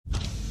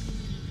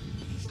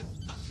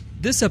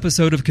This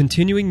episode of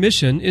Continuing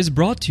Mission is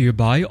brought to you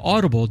by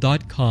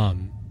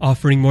Audible.com,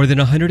 offering more than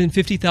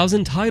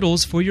 150,000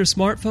 titles for your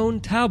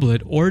smartphone,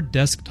 tablet, or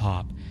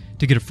desktop.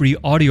 To get a free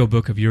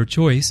audiobook of your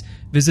choice,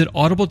 visit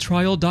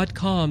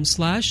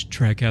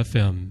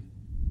audibletrial.com/TrekFM.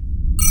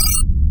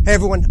 Hey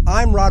everyone,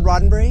 I'm Rod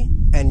Roddenberry,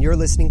 and you're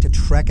listening to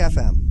Trek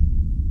FM.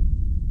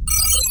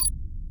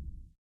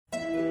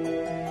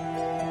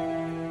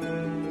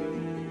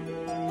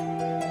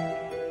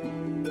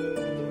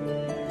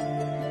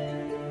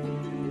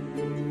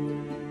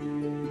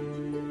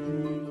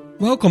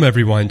 Welcome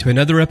everyone to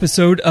another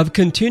episode of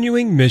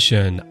Continuing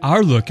Mission,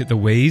 our look at the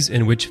ways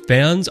in which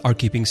fans are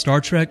keeping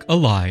Star Trek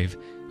alive.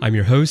 I'm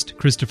your host,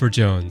 Christopher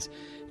Jones.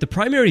 The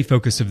primary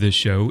focus of this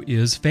show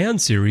is fan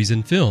series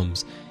and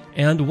films,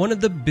 and one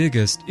of the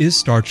biggest is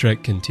Star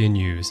Trek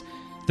Continues.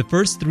 The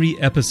first 3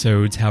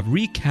 episodes have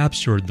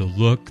recaptured the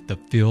look, the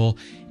feel,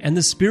 and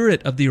the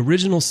spirit of the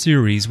original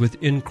series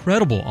with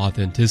incredible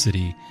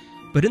authenticity.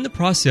 But in the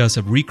process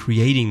of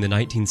recreating the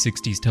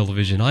 1960s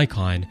television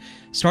icon,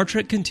 Star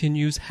Trek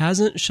Continues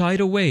hasn't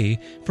shied away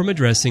from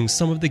addressing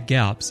some of the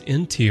gaps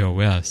in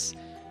TOS.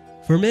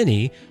 For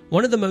many,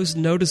 one of the most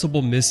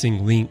noticeable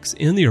missing links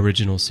in the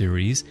original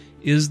series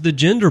is the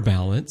gender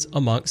balance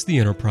amongst the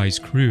Enterprise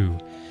crew.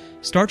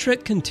 Star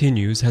Trek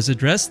Continues has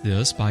addressed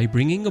this by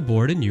bringing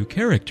aboard a new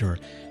character,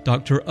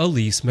 Dr.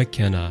 Elise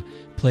McKennah,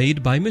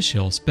 played by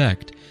Michelle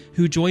Specht,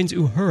 who joins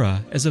Uhura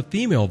as a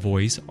female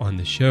voice on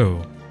the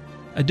show.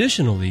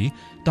 Additionally,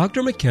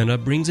 Dr. McKenna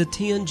brings a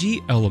TNG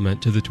element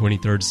to the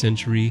 23rd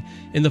century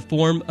in the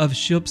form of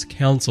Ship's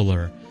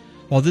Counselor.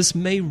 While this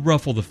may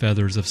ruffle the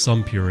feathers of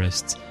some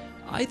purists,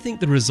 I think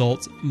the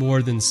results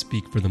more than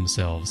speak for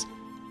themselves.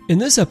 In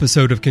this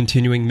episode of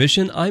Continuing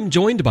Mission, I'm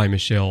joined by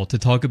Michelle to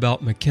talk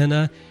about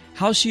McKenna,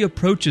 how she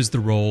approaches the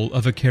role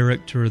of a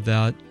character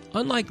that,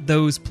 unlike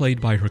those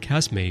played by her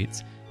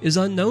castmates, is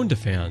unknown to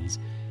fans,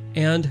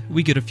 and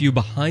we get a few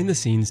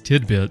behind-the-scenes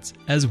tidbits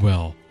as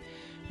well.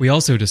 We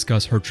also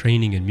discuss her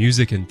training in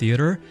music and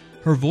theater,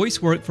 her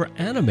voice work for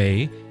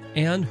anime,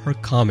 and her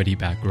comedy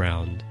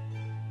background.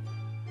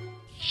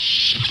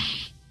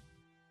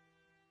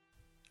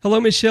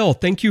 Hello, Michelle.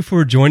 Thank you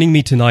for joining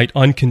me tonight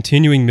on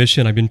Continuing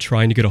Mission. I've been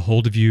trying to get a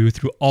hold of you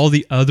through all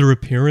the other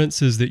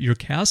appearances that your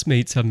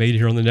castmates have made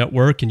here on the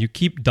network, and you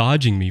keep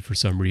dodging me for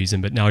some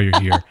reason, but now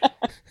you're here.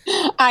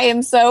 I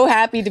am so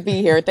happy to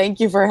be here. Thank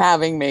you for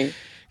having me.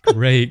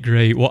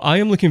 Great. Well, I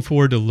am looking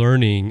forward to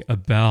learning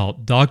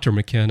about Dr.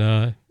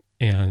 McKenna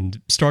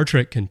and Star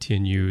Trek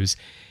Continues.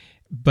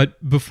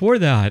 But before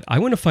that, I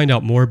want to find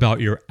out more about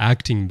your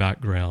acting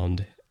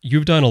background.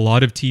 You've done a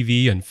lot of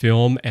TV and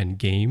film and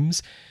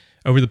games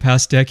over the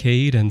past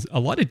decade, and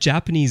a lot of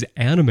Japanese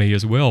anime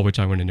as well, which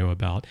I want to know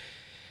about.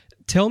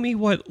 Tell me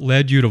what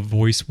led you to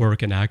voice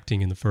work and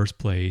acting in the first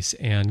place,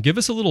 and give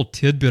us a little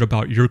tidbit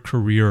about your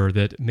career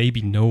that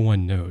maybe no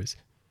one knows.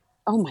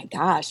 Oh my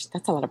gosh,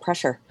 that's a lot of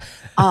pressure.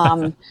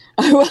 I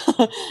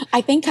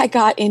think I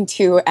got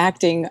into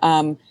acting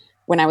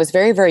when I was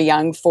very, very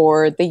young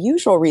for the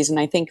usual reason.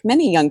 I think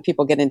many young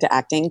people get into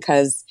acting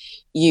because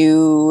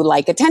you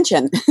like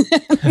attention.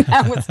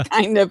 That was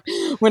kind of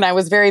when I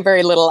was very,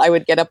 very little. I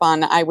would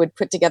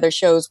put together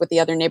shows with the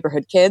other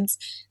neighborhood kids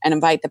and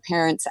invite the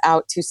parents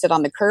out to sit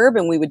on the curb,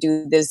 and we would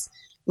do these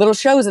little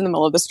shows in the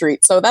middle of the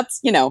street. So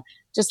that's,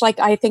 just like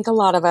I think a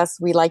lot of us,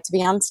 we like to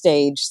be on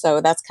stage.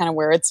 So that's kind of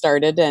where it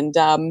started. And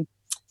I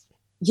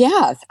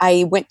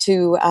went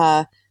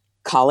to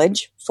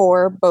college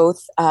for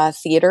both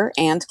theater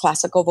and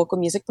classical vocal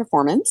music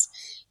performance.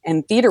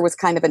 And theater was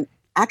kind of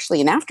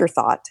actually an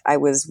afterthought. I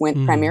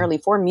went primarily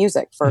for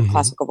music, for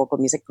classical vocal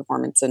music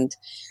performance, and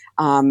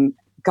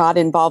got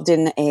involved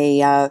in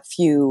a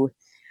few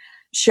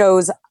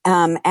shows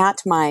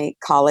at my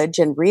college,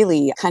 and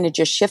really kind of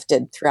just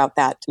shifted throughout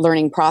that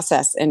learning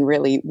process and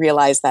really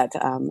realized that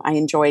I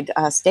enjoyed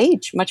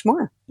stage much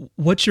more.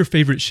 What's your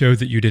favorite show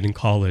that you did in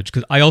college?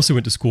 Because I also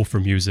went to school for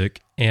music,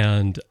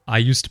 and I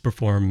used to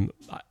perform.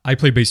 I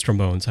play bass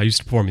trombones. I used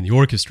to perform in the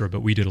orchestra,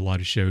 but we did a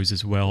lot of shows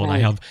as well. Right. And I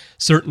have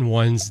certain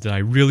ones that I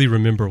really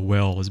remember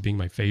well as being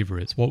my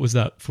favorites. What was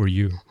that for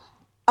you?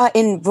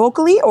 In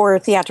vocally or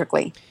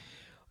theatrically?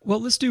 Well,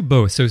 let's do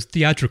both. So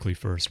theatrically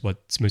first,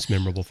 what's most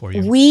memorable for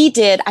you? We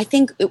did, I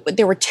think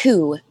there were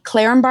 2,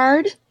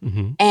 Clarenbard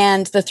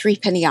and the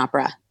Threepenny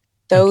Opera.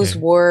 Those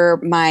were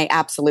my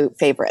absolute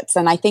favorites.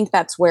 And I think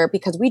that's where,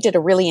 because we did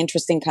a really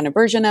interesting kind of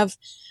version of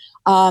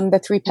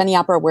the Threepenny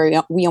Opera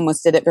where we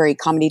almost did it very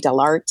comedy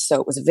dell'arte. So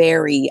it was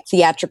very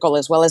theatrical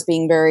as well as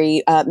being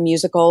very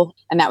musical.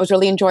 And that was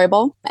really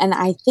enjoyable. And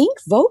I think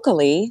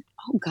vocally,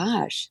 oh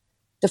gosh,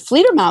 the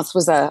Fledermaus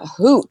was a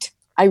hoot.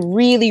 I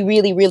really,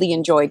 really, really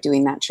enjoyed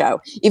doing that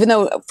show. Even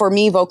though for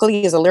me,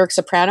 vocally as a lyric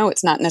soprano,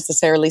 it's not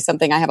necessarily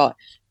something I have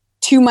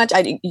too much.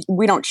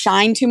 We don't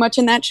shine too much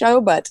in that show,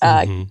 but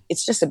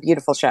it's just a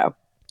beautiful show.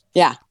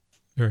 Yeah.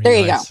 There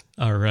you go.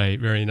 All right.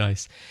 Very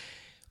nice.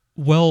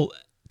 Well,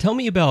 tell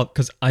me about,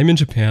 because I'm in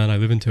Japan, I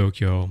live in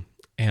Tokyo,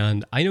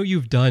 and I know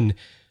you've done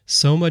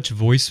so much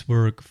voice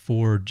work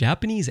for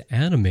Japanese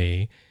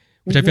anime,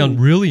 which I found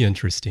really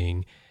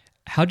interesting.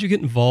 How'd you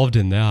get involved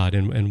in that,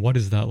 and what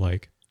is that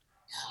like?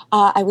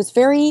 I was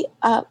very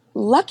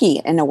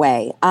lucky in a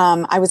way.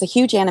 I was a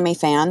huge anime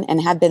fan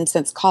and had been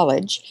since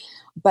college,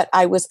 but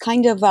I was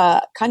kind of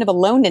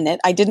alone in it.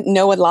 I didn't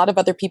know a lot of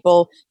other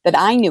people that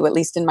I knew, at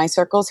least in my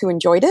circles, who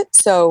enjoyed it.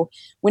 So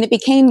when it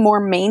became more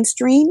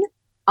mainstream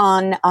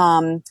on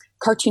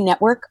Cartoon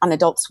Network, on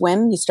Adult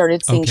Swim, you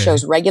started seeing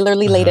shows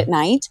regularly late at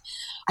night.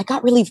 I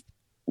got really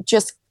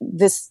just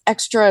this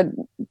extra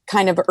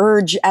kind of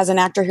urge as an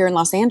actor here in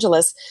Los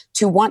Angeles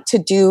to want to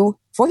do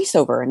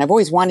voiceover. And I've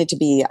always wanted to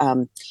be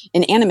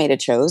in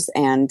animated shows,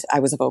 and I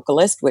was a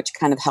vocalist, which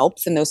kind of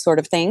helps in those sort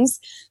of things.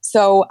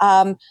 So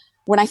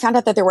when I found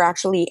out that there were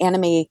actually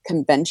anime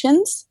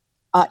conventions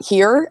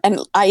here, and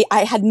I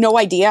had no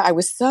idea. I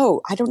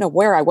don't know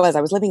where I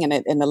was living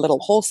in a little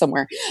hole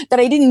somewhere, that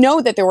I didn't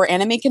know that there were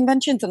anime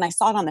conventions. And I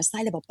saw it on the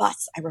side of a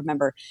bus. I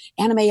remember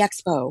Anime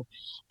Expo.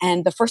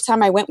 And the first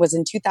time I went was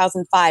in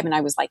 2005. And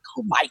I was like,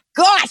 oh my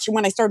gosh. And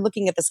when I started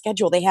looking at the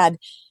schedule, they had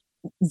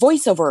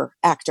voiceover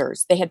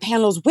actors. They had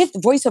panels with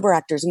voiceover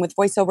actors and with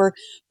voiceover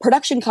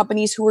production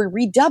companies who were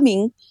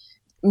redubbing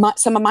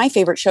some of my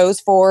favorite shows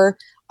for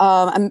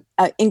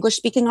English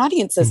speaking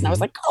audiences. And I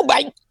was like, oh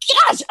my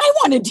gosh, I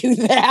want to do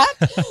that.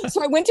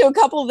 So I went to a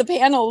couple of the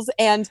panels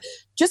and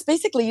just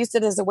basically used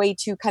it as a way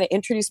to kind of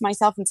introduce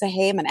myself and say,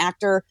 hey, I'm an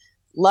actor,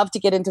 love to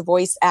get into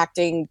voice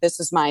acting. This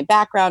is my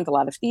background, a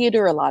lot of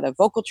theater, a lot of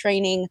vocal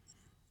training.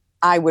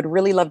 I would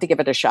really love to give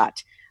it a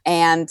shot.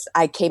 And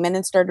I came in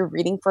and started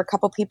reading for a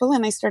couple people,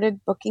 and I started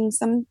booking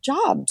some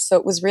jobs. So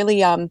it was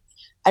really,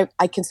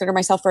 I consider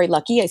myself very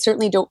lucky. I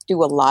certainly don't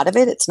do a lot of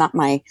it. It's not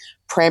my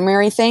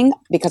primary thing,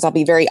 because I'll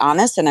be very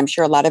honest, and I'm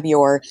sure a lot of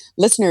your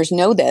listeners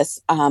know this,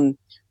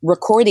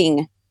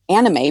 recording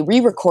anime,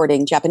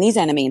 re-recording Japanese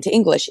anime into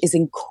English is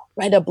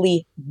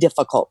incredibly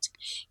difficult.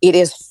 It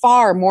is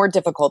far more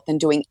difficult than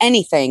doing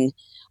anything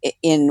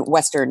in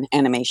Western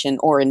animation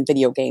or in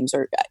video games,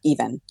 or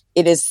even.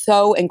 It is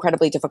so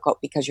incredibly difficult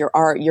because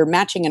you're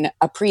matching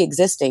a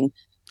pre-existing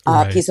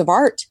piece of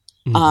art.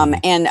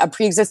 And a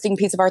pre-existing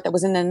piece of art that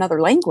was in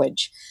another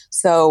language.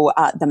 So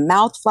the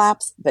mouth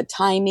flaps, the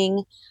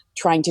timing,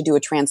 trying to do a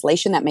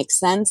translation that makes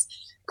sense,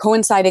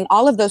 coinciding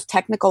all of those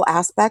technical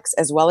aspects,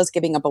 as well as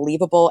giving a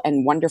believable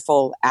and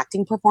wonderful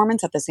acting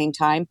performance at the same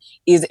time,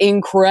 is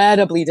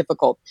incredibly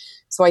difficult.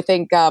 So I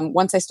think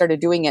once I started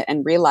doing it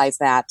and realized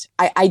that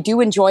I do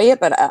enjoy it,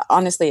 but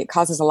honestly, it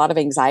causes a lot of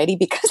anxiety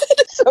because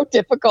it is so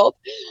difficult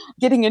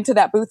getting into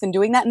that booth and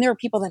doing that. And there are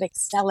people that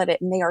excel at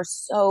it, and they are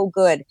so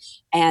good.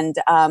 And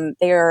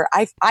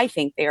I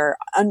think they are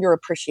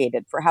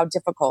underappreciated for how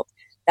difficult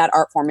that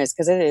art form is,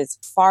 because it is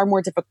far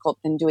more difficult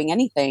than doing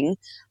anything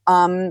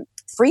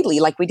freely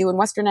like we do in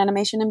Western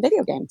animation and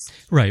video games.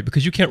 Right,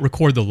 because you can't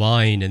record the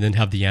line and then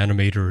have the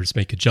animators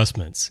make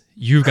adjustments.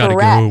 You've got to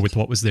go with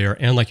what was there.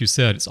 And like you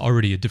said, it's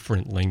already a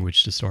different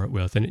language to start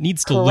with, and it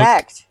needs to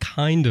look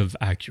kind of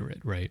accurate,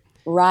 right?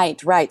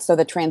 Right. So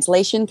the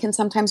translation can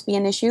sometimes be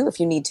an issue if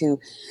you need to.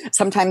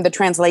 Sometimes the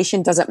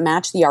translation doesn't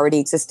match the already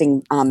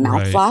existing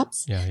mouth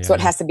flaps. So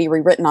it has to be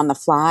rewritten on the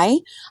fly.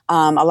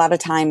 A lot of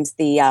times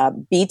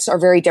the beats are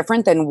very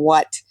different than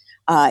what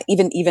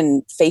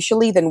even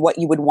facially than what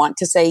you would want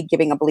to say,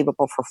 giving a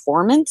believable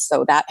performance.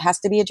 So that has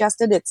to be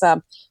adjusted. It's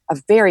a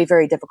very,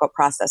 very difficult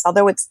process.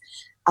 Although it's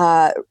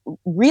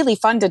really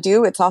fun to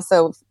do, it's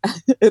also,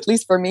 at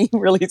least for me,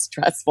 really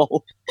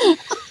stressful.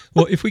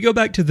 Well, if we go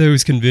back to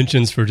those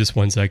conventions for just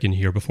 1 second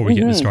here before we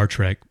get into Star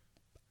Trek,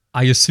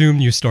 I assume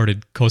you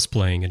started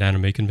cosplaying at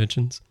anime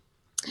conventions?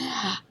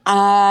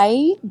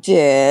 I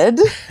did.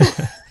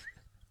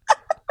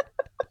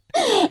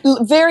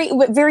 Very,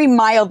 very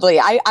mildly.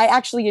 I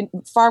actually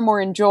far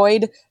more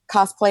enjoyed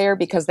cosplayer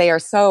because they are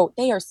so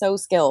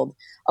skilled.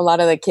 A lot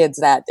of the kids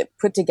that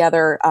put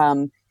together,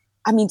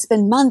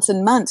 spend months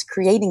and months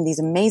creating these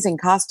amazing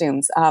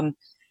costumes.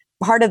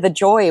 Part of the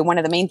joy, one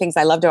of the main things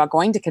I loved about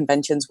going to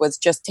conventions was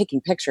just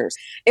taking pictures.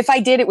 If I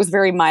did, it was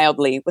very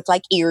mildly with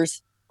like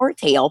ears or a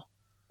tail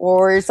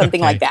or something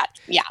like that.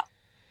 Yeah.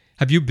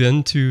 Have you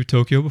been to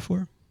Tokyo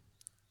before?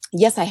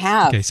 Yes, I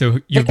have. Okay, so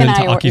you've been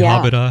to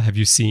Akihabara. Yeah. Have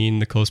you seen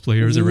the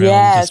cosplayers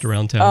around, just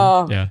around town?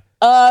 Oh, yeah.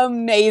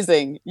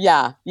 Amazing.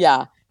 Yeah.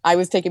 I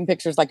was taking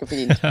pictures like a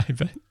fiend. I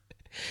bet.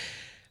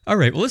 All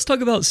right, well, let's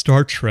talk about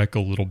Star Trek a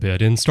little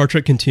bit. In Star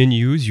Trek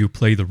Continues, you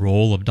play the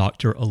role of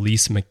Dr.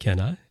 Elise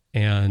McKennah.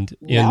 And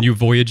in New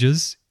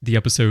Voyages, the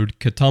episode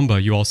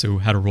Katamba, you also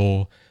had a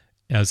role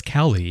as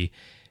Callie.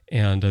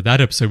 And that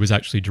episode was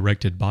actually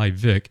directed by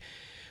Vic.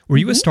 Were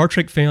you a Star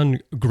Trek fan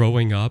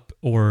growing up,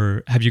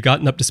 or have you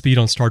gotten up to speed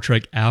on Star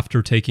Trek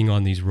after taking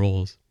on these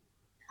roles?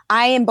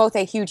 I am both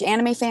a huge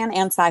anime fan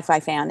and sci-fi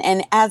fan.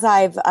 And as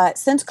I've,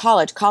 since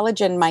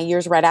college and my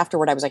years right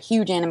afterward, I was a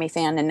huge anime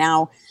fan. And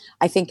now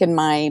I think in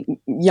my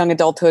young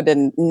adulthood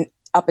and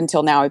up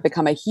until now, I've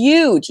become a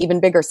huge, even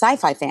bigger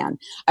sci-fi fan.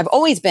 I've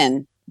always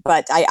been,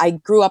 but I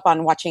grew up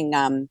on watching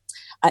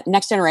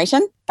Next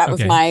Generation. That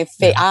was my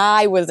favorite. Yeah.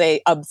 I was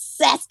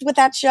obsessed with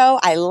that show.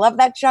 I love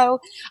that show.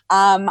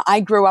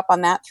 I grew up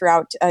on that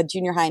throughout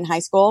junior high and high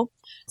school.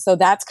 So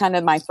that's kind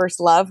of my first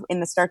love in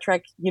the Star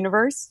Trek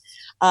universe.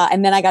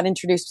 And then I got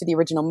introduced to the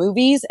original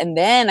movies, and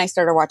then I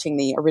started watching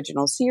the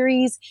original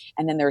series.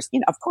 And then there's,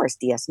 of course,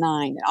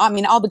 DS9. I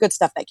mean, all the good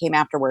stuff that came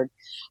afterward.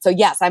 So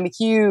yes, I'm a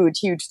huge,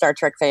 huge Star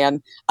Trek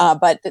fan.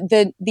 But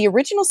the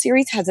original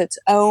series has its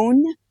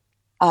own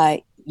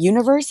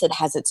universe. It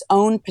has its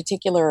own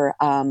particular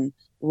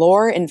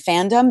lore and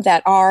fandom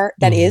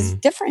that is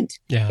different.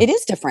 Yeah. It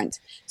is different.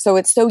 So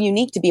it's so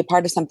unique to be a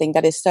part of something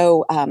that is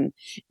so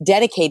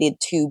dedicated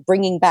to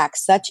bringing back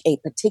such a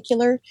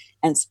particular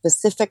and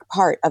specific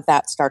part of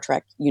that Star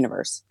Trek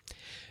universe.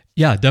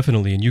 Yeah,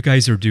 definitely. And you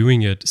guys are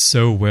doing it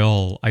so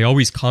well. I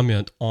always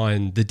comment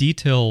on the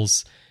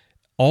details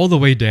all the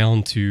way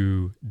down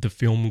to the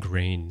film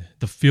grain,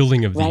 the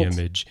feeling of the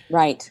image.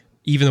 Right.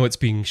 Even though it's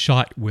being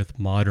shot with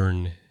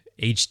modern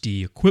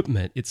HD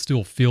equipment, it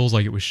still feels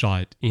like it was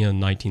shot in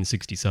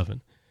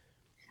 1967.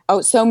 Oh,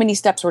 so many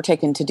steps were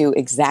taken to do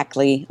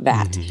exactly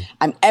that.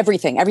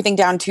 Everything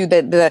down to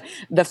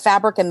the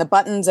fabric and the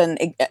buttons and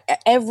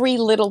every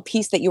little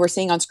piece that you were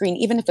seeing on screen,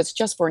 even if it's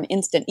just for an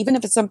instant, even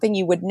if it's something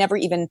you would never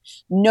even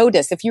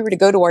notice. If you were to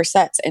go to our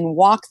sets and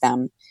walk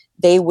them,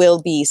 they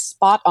will be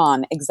spot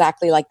on,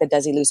 exactly like the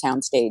Desilu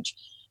soundstage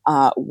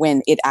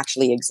when it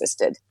actually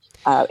existed.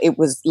 It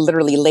was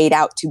literally laid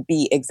out to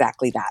be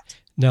exactly that.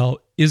 Now,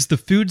 is the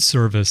food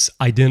service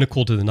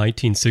identical to the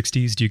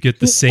 1960s? Do you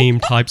get the same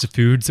types of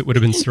foods that would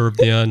have been served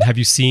then? Have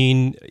you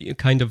seen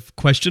kind of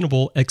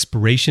questionable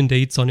expiration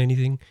dates on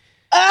anything?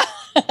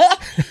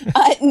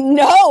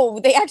 No,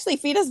 they actually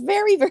feed us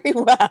very, very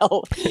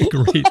well.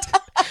 Great.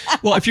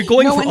 Well, if you're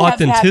going for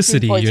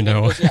authenticity,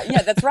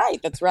 Yeah, that's right.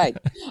 That's right.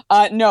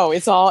 No,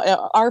 it's all,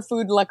 our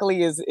food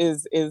luckily is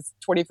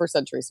 21st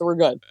century, so we're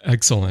good.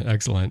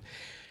 Excellent.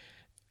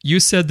 You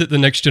said that The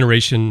Next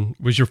Generation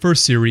was your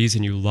first series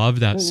and you loved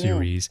that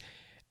series.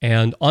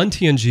 And on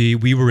TNG,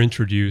 we were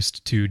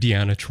introduced to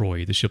Deanna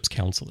Troi, the ship's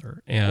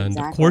counselor. And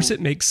of course, it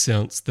makes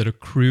sense that a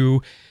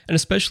crew, and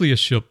especially a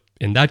ship,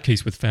 in that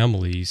case with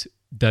families,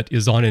 that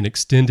is on an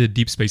extended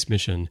deep space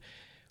mission,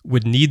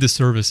 would need the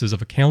services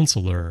of a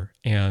counselor.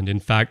 And in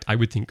fact, I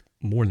would think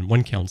more than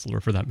one counselor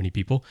for that many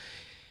people.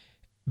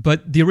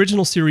 But the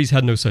original series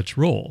had no such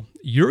role.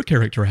 Your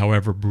character,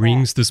 however,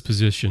 brings this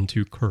position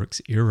to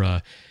Kirk's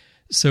era.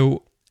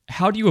 So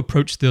how do you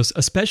approach this,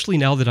 especially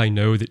now that I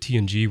know that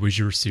TNG was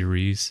your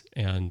series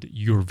and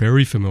you're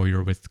very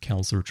familiar with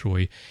Counselor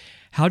Troi?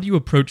 How do you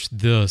approach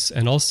this?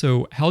 And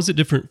also, how is it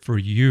different for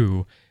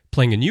you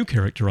playing a new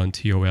character on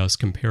TOS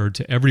compared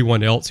to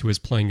everyone else who is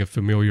playing a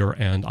familiar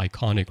and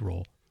iconic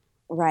role?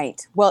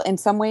 Right. Well, in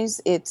some ways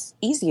it's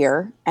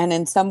easier, and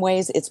in some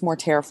ways it's more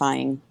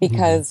terrifying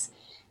because,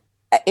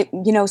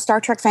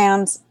 Star Trek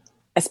fans,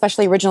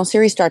 especially original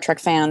series Star Trek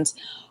fans,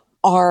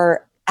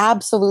 are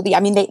absolutely,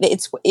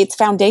 it's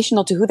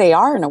foundational to who they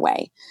are in a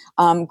way.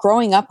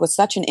 Growing up with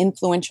such an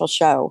influential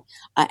show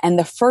and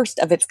the first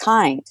of its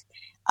kind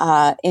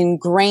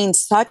ingrained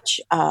such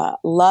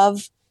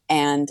love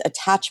and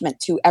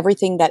attachment to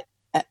everything that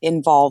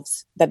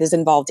is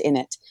involved in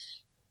it.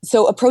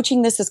 So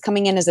approaching this as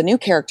coming in as a new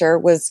character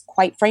was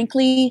quite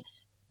frankly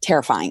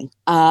terrifying.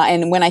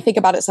 And when I think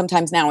about it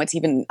sometimes now, it's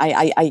even,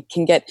 I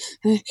can get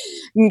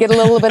a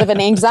little bit of an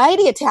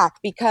anxiety attack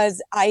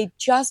because I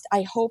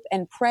hope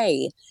and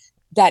pray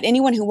that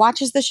anyone who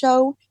watches the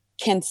show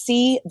can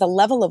see the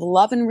level of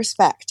love and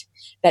respect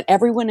that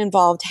everyone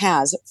involved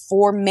has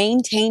for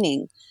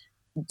maintaining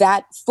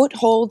that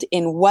foothold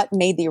in what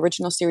made the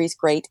original series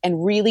great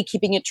and really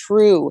keeping it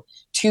true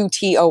to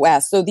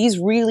TOS. So these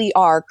really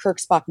are Kirk,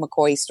 Spock,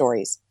 McCoy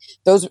stories.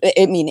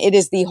 It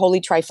is the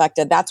holy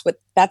trifecta. That's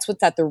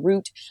what's at the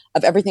root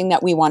of everything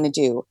that we want to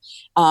do.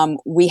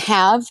 We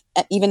have,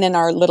 even in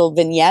our little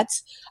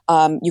vignettes,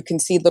 you can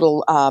see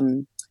little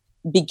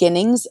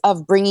beginnings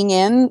of bringing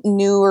in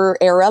newer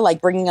era, like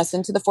bringing us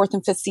into the 4th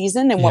and 5th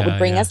season, and what would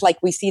bring us, like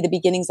we see the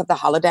beginnings of the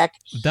holodeck.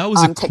 That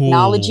was a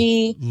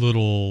technology.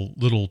 Cool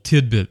little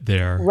tidbit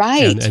there,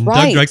 right? And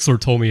right. Doug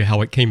Drexler told me how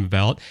it came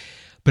about,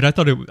 but I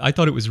thought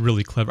it was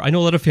really clever. I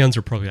know a lot of fans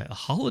are probably like, the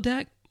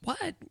holodeck.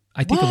 What?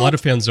 I think a lot of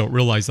fans don't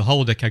realize the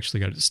holodeck actually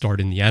got its start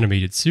in the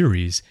animated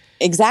series.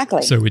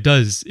 Exactly. So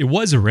it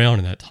was around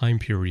in that time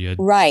period.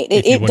 Right.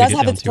 It does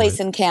have its place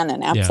in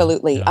canon.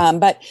 Absolutely. Yeah.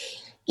 But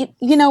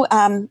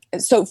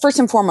so first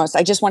and foremost,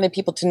 I just wanted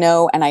people to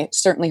know, and I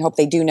certainly hope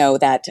they do know,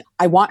 that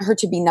I want her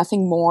to be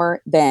nothing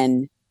more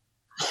than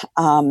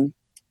an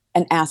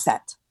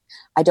asset.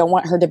 I don't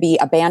want her to be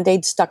a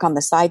Band-Aid stuck on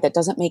the side that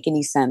doesn't make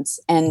any sense.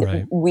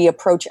 And we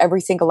approach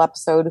every single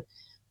episode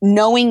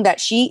knowing that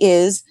she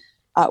is,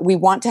 we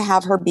want to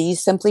have her be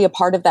simply a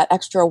part of that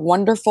extra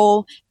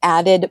wonderful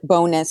added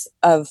bonus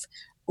of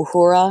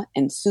Uhura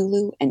and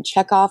Sulu and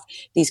Chekhov,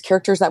 these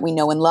characters that we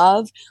know and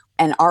love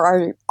and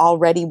are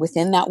already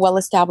within that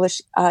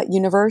well-established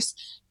universe.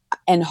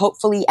 And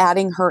hopefully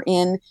adding her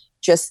in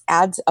just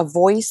adds a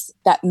voice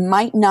that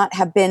might not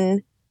have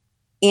been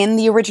in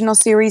the original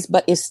series,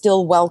 but is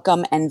still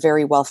welcome and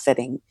very well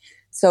fitting.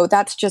 So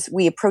that's just,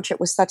 we approach it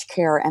with such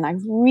care. And I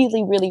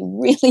really, really,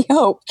 really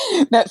hope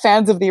that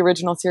fans of the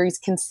original series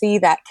can see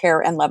that care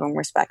and love and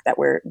respect that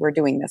we're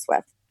doing this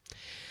with.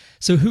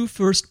 So who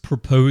first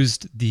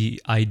proposed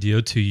the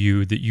idea to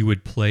you that you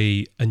would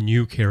play a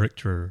new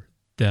character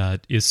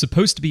that is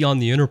supposed to be on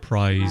the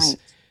Enterprise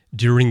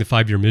during the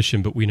 5-year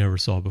mission, but we never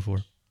saw before?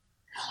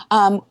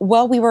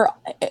 Well, we were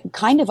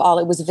kind of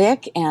it was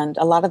Vic and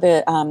a lot of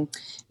the,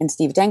 and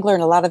Steve Dangler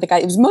and a lot of the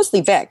guys, it was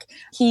mostly Vic.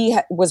 He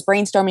was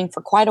brainstorming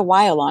for quite a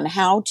while on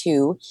how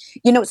to,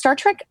 Star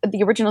Trek,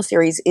 the original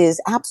series,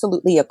 is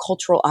absolutely a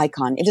cultural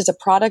icon. It is a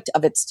product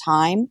of its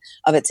time,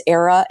 of its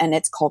era, and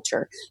its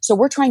culture. So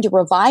we're trying to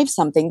revive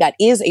something that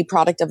is a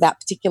product of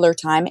that particular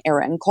time,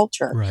 era, and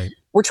culture. Right.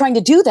 We're trying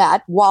to do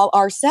that while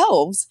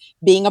ourselves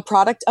being a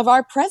product of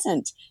our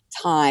present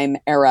time,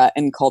 era,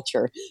 and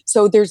culture.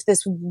 So there's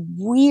this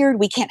weird,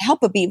 we can't help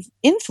but be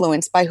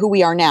influenced by who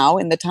we are now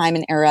in the time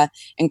and era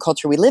and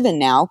culture we live in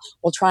now,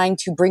 while trying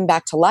to bring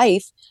back to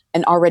life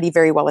an already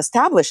very well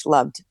established,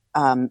 loved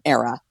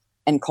era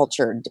and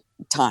cultured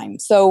time.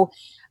 So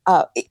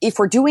if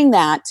we're doing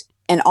that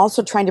and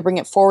also trying to bring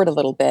it forward a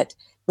little bit,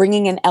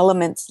 bringing in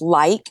elements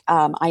like,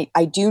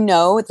 I do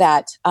know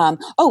that,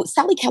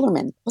 Sally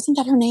Kellerman, wasn't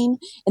that her name?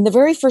 In the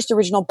very first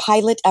original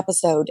pilot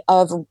episode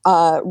of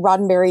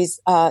Roddenberry's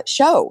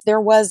show,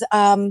 there was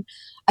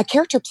a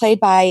character played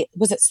by,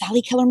 was it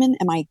Sally Kellerman?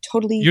 Am I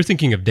totally... You're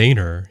thinking of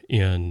Daner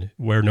in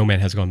Where No Man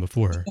Has Gone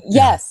Before.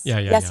 Yes.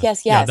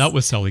 Yes. Yeah, that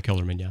was Sally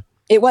Kellerman, yeah.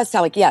 It was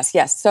Sally,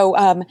 yes. So,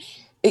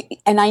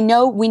 and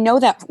we know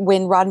that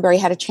when Roddenberry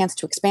had a chance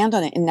to expand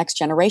on it in Next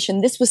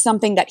Generation, this was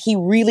something that he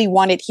really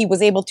wanted. He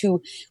was able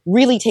to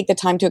really take the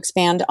time to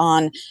expand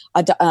on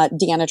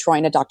Deanna Troi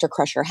and a Dr.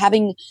 Crusher,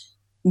 having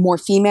more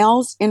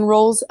females in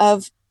roles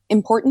of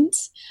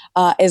importance,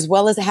 as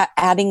well as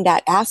adding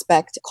that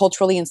aspect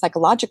culturally and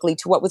psychologically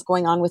to what was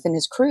going on within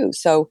his crew.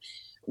 So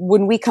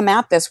when we come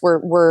at this,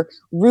 we're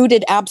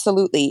rooted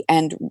absolutely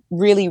and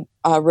really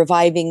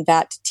reviving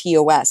that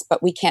TOS,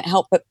 but we can't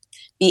help but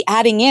be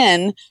adding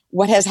in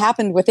what has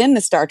happened within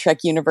the Star Trek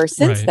universe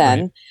since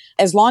then,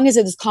 as long as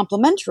it is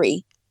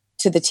complementary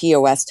to the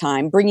TOS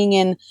time. Bringing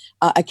in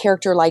a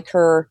character like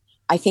her,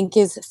 I think,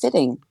 is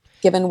fitting,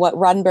 given what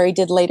Roddenberry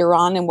did later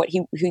on and what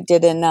he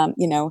did in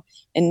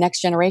in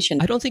Next Generation.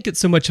 I don't think it's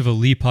so much of a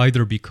leap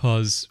either,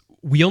 because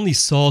we only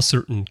saw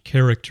certain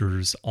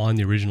characters on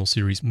the original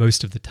series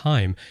most of the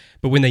time,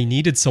 but when they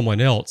needed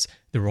someone else,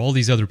 there were all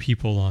these other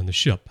people on the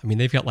ship. I mean,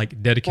 they've got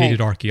like dedicated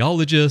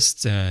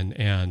archaeologists and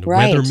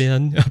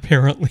weathermen,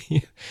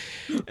 apparently,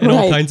 and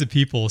all kinds of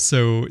people.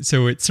 So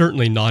it's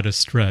certainly not a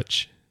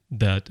stretch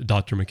that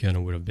Dr.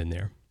 McKennah would have been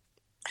there.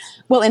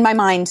 Well, in my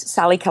mind,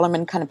 Sally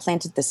Kellerman kind of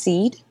planted the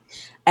seed,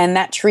 and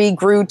that tree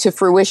grew to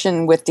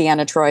fruition with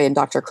Deanna Troi and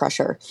Dr.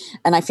 Crusher.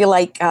 And I feel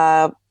like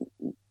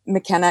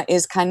McKenna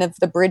is kind of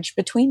the bridge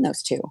between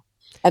those two.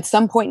 At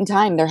some point in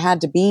time, there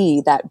had to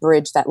be that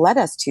bridge that led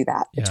us to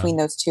that, between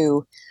those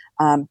two,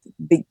 that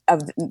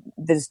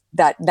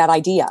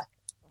idea.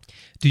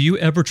 Do you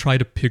ever try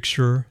to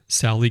picture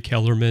Sally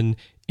Kellerman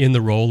in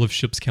the role of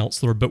ship's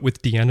counselor, but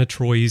with Deanna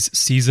Troi's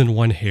season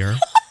 1 hair?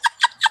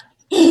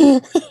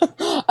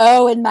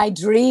 Oh, in my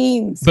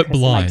dreams. But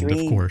blonde,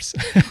 of course.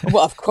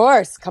 Well, of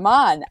course. Come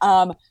on.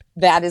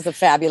 That is a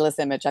fabulous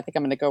image. I think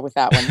I'm going to go with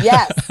that one.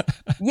 Yes.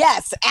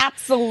 Yes,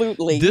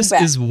 absolutely. This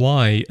is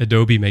why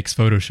Adobe makes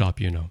Photoshop,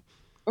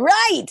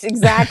 Right.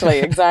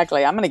 Exactly.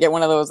 I'm going to get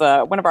one of those,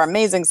 one of our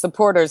amazing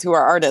supporters who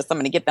are artists. I'm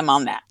going to get them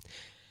on that.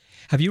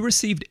 Have you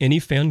received any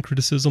fan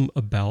criticism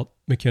about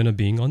McKenna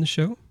being on the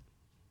show?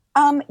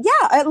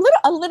 Yeah,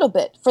 a little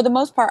bit. For the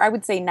most part, I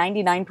would say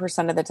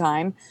 99% of the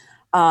time,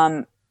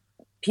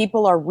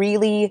 people are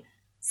really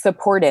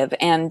supportive.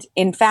 And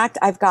in fact,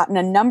 I've gotten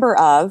a number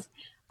of,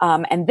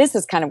 and this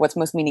is kind of what's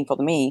most meaningful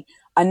to me,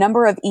 a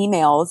number of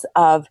emails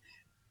of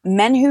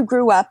men who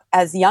grew up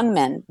as young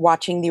men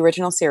watching the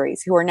original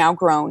series, who are now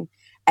grown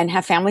and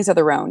have families of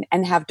their own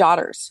and have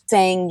daughters,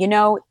 saying,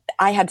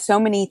 I had so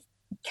many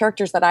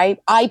characters that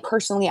I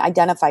personally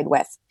identified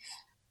with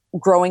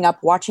growing up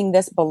watching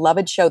this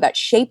beloved show that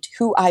shaped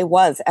who I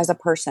was as a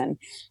person.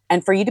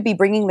 And for you to be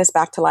bringing this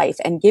back to life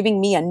and giving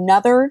me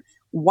another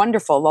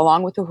wonderful,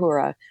 along with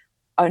Uhura,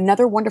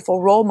 another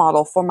wonderful role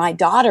model for my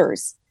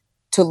daughters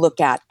to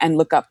look at and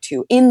look up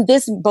to in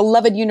this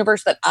beloved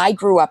universe that I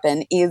grew up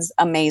in is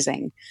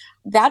amazing.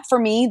 That, for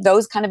me,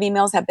 those kind of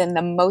emails have been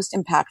the most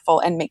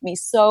impactful and make me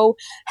so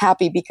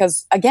happy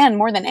because, again,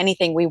 more than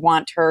anything, we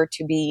want her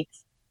to be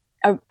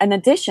an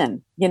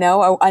addition,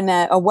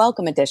 a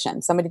welcome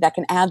addition, somebody that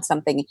can add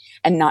something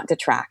and not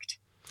detract.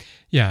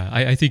 Yeah,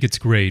 I think it's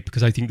great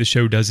because I think the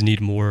show does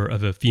need more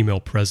of a female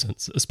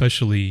presence,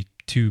 especially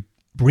to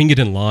bring it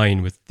in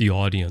line with the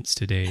audience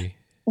today.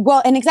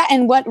 Well,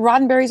 and what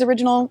Roddenberry's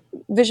original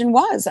vision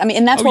was. I mean,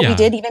 and that's what we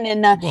did even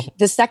in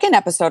the second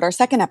episode,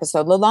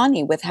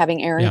 Lilani, with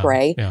having Aaron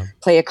Gray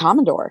play a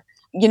Commodore.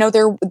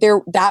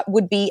 That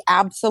would be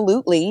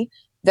absolutely,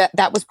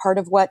 that was part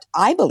of what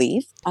I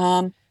believe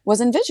was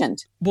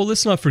envisioned. Well,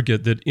 let's not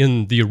forget that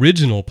in the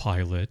original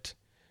pilot,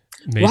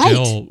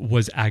 Majel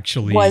was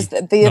actually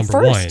the number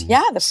first. one.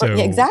 Yeah, So,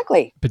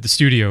 exactly. But the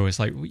studio is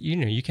like,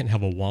 you can't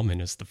have a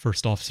woman as the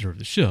first officer of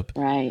the ship.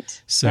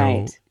 Right.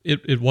 So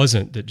it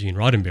wasn't that Gene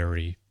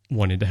Roddenberry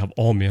wanted to have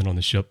all men on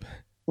the ship.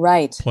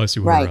 Right. Plus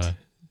Uhura.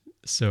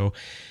 So,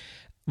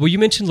 well, you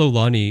mentioned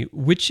Lolani.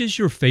 Which is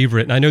your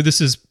favorite? And I know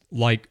this is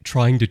like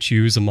trying to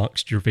choose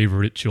amongst your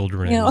favorite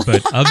children,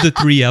 but of the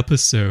 3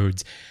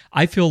 episodes,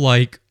 I feel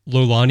like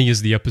Lolani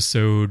is the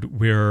episode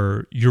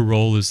where your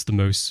role is the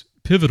most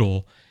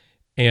pivotal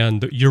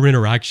and your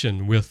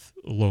interaction with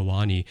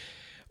Lolani.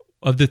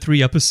 Of the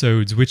 3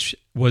 episodes, which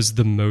was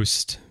the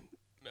most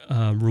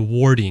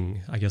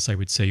rewarding, I guess I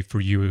would say,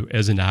 for you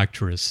as an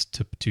actress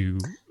to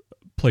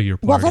play your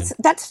part? Well,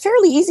 that's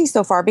fairly easy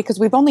so far because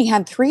we've only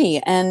had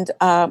 3, and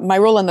my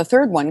role in the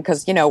third one,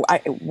 because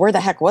where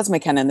the heck was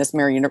McKennah in this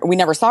mirror universe? We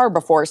never saw her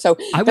before, so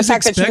the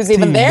fact that she was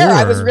even there, more.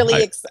 I was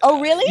really oh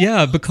really?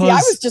 Yeah, because I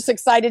was just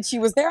excited she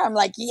was there. I'm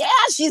like, yeah,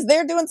 she's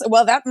there doing so.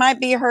 Well, that might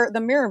be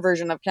the mirror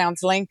version of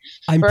counseling.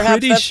 Perhaps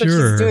pretty that's sure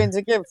what she's doing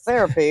to give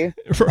therapy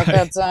at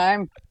that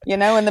time.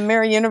 In the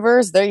mirror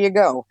universe, there you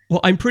go.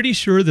 Well, I'm pretty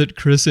sure that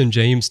Chris and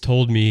James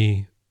told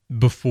me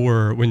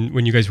before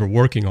when you guys were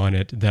working on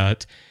it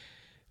that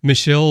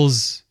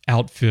Michelle's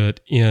outfit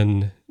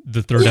in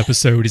the 3rd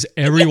episode is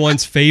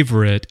everyone's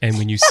favorite, and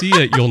when you see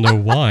it, you'll know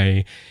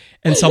why.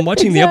 And so I'm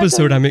watching the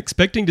episode, I'm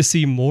expecting to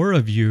see more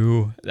of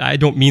you. I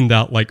don't mean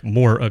that like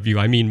more of you.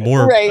 I mean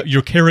more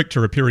your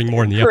character appearing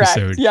more in the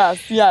episode.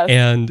 Yes.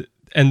 And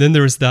then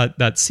there's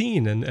that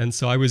scene, and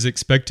so I was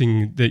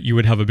expecting that you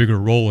would have a bigger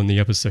role in the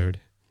episode.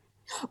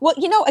 Well,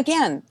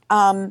 again,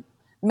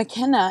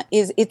 McKenna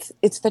it's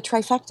the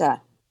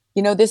trifecta.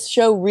 This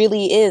show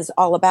really is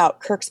all about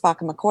Kirk, Spock,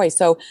 and McCoy.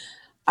 So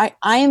I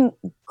am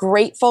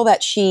grateful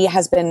that she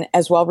has been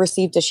as well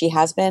received as she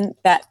has been.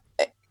 That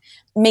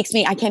makes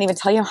me, I can't even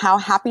tell you how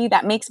happy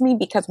that makes me,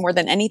 because more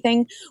than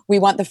anything, we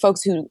want the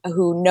folks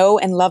who know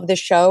and love the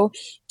show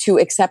to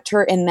accept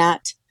her in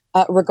that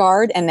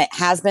regard, and it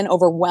has been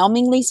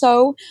overwhelmingly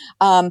so.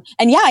 And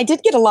yeah, I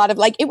did get a lot of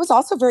it was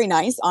also very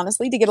nice,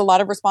 honestly, to get a lot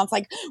of response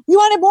like, we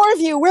wanted more of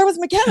you. Where was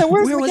McKenna?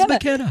 Where was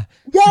McKenna?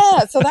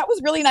 Yeah, so that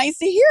was really nice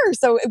to hear.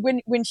 So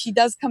when she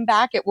does come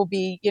back, it will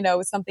be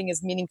something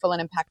as meaningful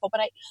and impactful. But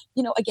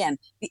again,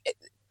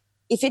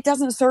 if it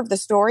doesn't serve the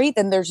story,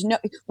 then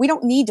we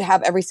don't need to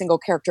have every single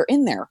character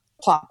in there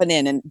plopping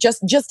in and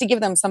just to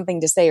give them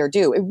something to say or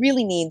do. It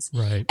really needs,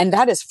 and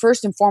that is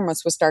first and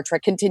foremost with Star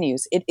Trek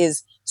Continues. It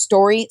is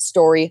story,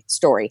 story,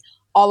 story,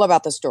 all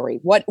about the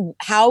story.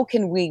 How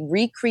can we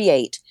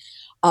recreate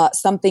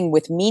something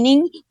with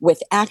meaning,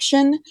 with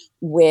action,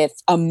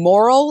 with a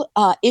moral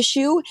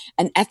issue,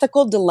 an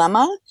ethical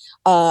dilemma,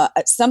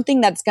 something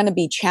that's going to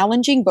be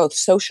challenging both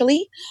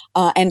socially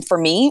and for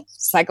me,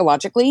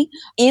 psychologically,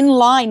 in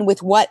line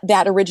with what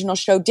that original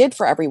show did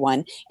for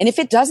everyone. And if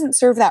it doesn't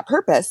serve that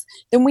purpose,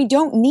 then we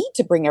don't need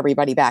to bring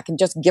everybody back and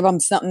just give them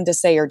something to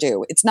say or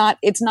do. It's not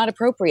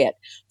appropriate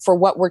for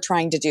what we're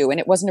trying to do. And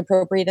it wasn't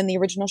appropriate in the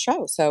original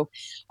show. So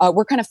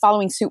we're kind of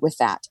following suit with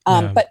that.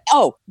 But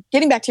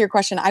getting back to your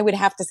question, I would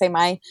have to say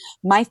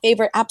my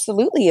favorite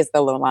absolutely is the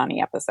Lolani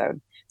episode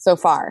so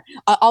far.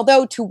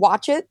 Although to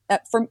watch it,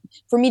 for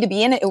me to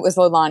be in it, it was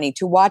Lolani.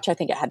 To watch, I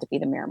think it had to be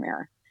the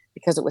Mirror,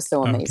 because it was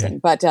so amazing.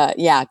 But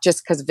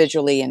just because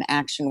visually and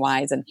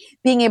action-wise, and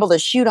being able to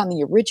shoot on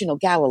the original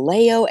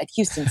Galileo at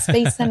Houston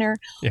Space Center.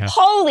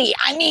 Holy,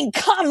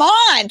 come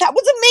on, that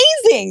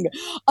was amazing.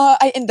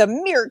 And the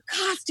mirror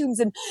costumes,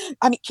 and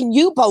can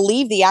you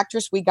believe the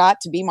actress we got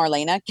to be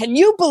Marlena? Can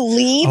you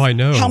believe I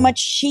know. how much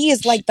she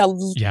is like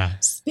the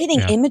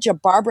spitting image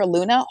of Barbara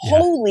Luna?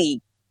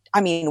 Holy,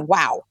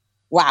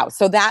 wow.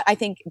 So I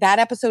think that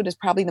episode is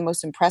probably the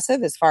most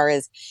impressive as far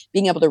as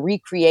being able to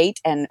recreate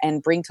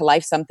and bring to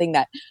life something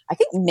that I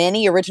think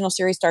many original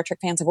series Star Trek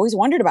fans have always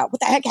wondered about. What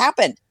the heck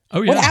happened?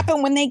 What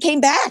happened when they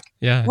came back?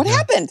 What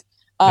happened?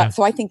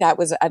 So I think that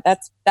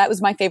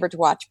was my favorite to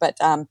watch. But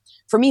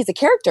for me as a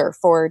character,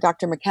 for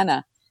Dr.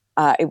 McKenna,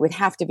 it would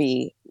have to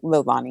be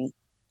Lolani.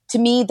 To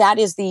me, that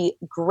is the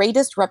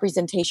greatest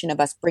representation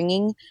of us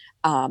bringing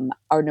an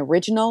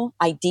original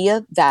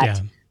idea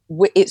that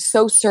it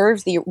so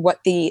serves what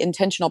the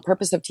intentional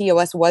purpose of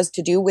TOS was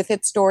to do with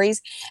its stories,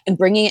 and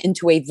bringing it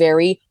into a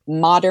very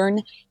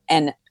modern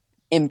and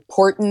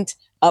important,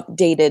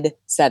 updated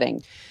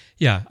setting.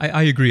 Yeah,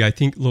 I agree. I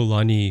think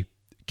Lolani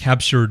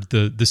captured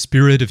the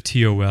spirit of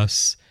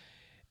TOS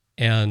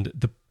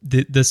and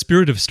the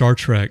spirit of Star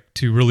Trek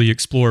to really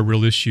explore a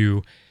real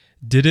issue.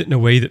 Did it in a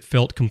way that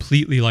felt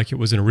completely like it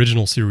was an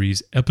original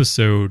series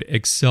episode,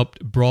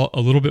 except brought a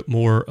little bit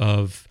more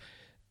of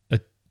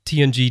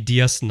TNG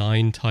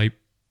DS9 type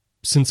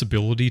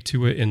sensibility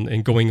to it,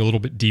 and going a little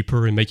bit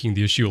deeper and making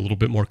the issue a little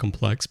bit more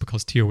complex,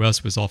 because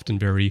TOS was often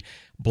very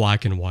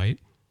black and white.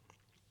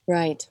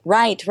 Right.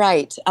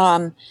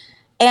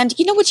 And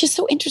which is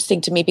so interesting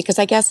to me, because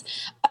I guess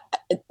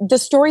the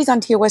stories on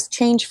TOS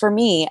change for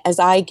me as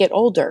I get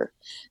older.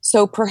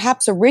 So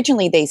perhaps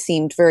originally they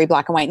seemed very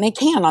black and white, and they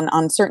can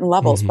on certain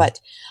levels, but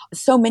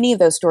so many of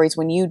those stories,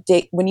 when you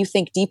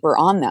think deeper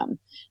on them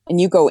and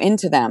you go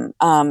into them,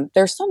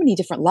 there's so many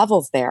different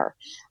levels there.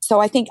 So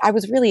I think I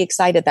was really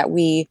excited that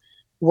we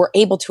were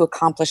able to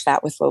accomplish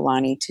that with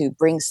Lolani, to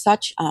bring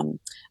such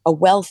a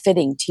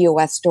well-fitting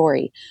TOS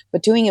story,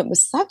 but doing it with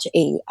such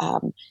a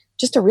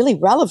just a really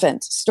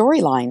relevant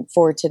storyline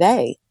for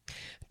today.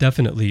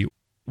 Definitely.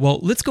 Well,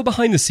 let's go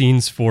behind the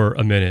scenes for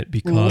a minute,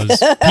 because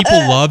people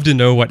love to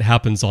know what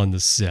happens on the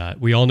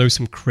set. We all know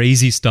some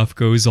crazy stuff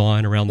goes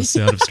on around the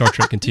set of Star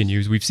Trek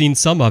Continues. We've seen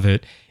some of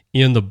it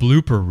in the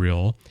blooper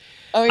reel.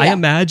 Oh, yeah. I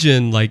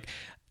imagine like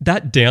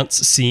that dance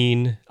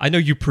scene, I know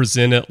you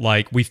present it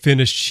like we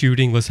finished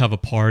shooting, let's have a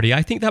party.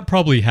 I think that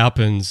probably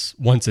happens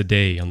once a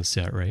day on the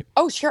set, right?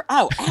 Oh, sure.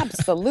 Oh,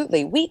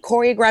 absolutely. We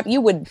choreograph.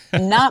 You would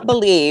not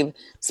believe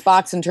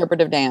Spock's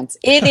interpretive dance.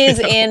 It is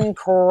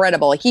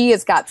incredible. He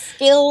has got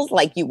skills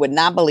like you would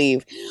not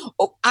believe.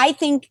 Oh, I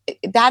think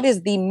that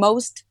is the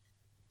most,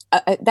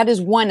 that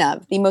is one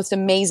of the most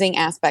amazing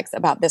aspects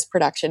about this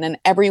production and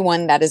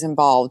everyone that is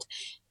involved.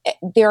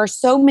 There are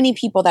so many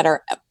people that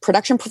are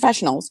production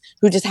professionals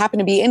who just happen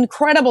to be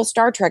incredible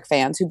Star Trek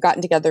fans who've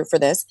gotten together for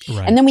this.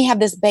 Right. And then we have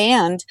this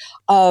band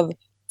of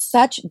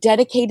such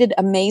dedicated,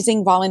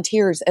 amazing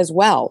volunteers as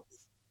well,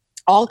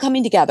 all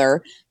coming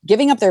together,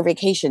 giving up their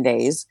vacation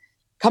days,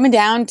 coming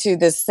down to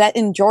the set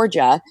in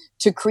Georgia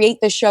to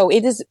create the show.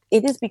 It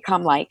has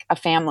become like a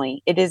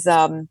family. It is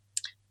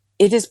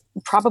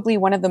probably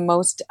one of the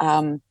most,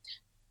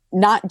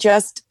 not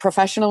just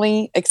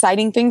professionally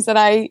exciting things that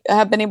I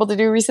have been able to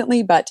do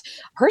recently, but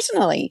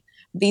personally,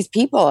 these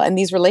people and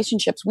these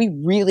relationships,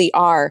 we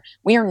are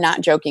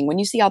not joking. When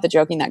you see all the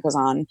joking that goes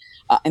on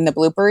in the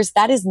bloopers,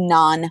 that is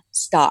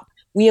non-stop.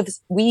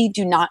 We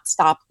do not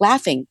stop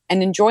laughing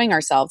and enjoying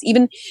ourselves.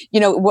 Even,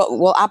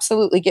 we'll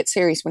absolutely get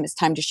serious when it's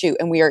time to shoot,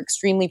 and we are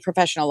extremely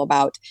professional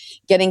about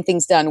getting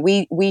things done.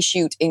 We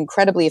shoot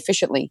incredibly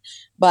efficiently,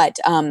 but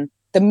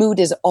the mood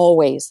is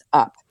always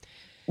up.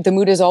 The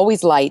mood is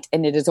always light,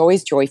 and it is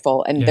always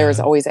joyful, and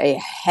there's always a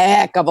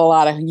heck of a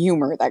lot of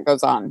humor that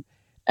goes on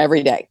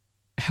every day.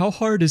 How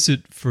hard is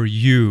it for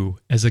you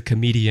as a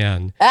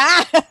comedian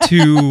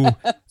to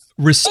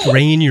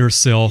restrain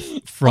yourself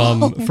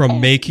from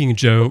making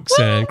jokes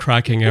and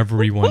cracking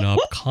everyone up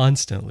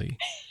constantly?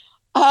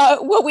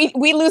 Well,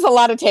 we lose a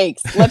lot of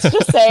takes. Let's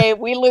just say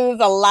we lose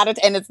a lot of,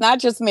 and it's not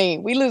just me.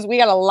 We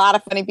got a lot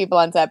of funny people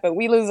on set, but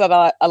we lose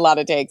a lot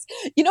of takes.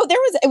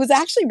 It was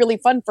actually really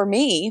fun for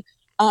me.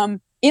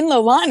 In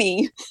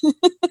Lolani,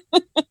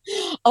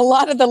 a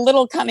lot of the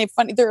little kind of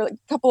funny, there are a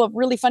couple of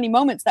really funny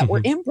moments that were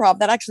improv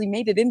that actually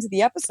made it into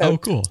the episode. Oh,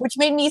 cool. Which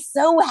made me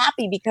so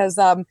happy, because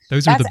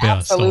those are the best.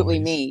 Absolutely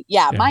Always. Me.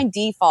 Yeah, my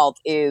default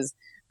is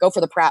go for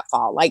the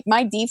pratfall. Like,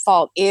 my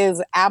default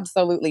is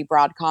absolutely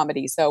broad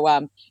comedy. So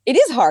it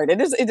is hard.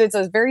 It's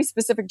a very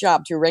specific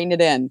job to rein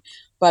it in.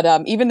 But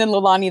even in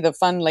Lolani, the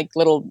fun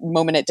little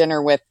moment at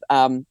dinner with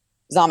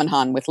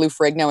Zamenhof with Lou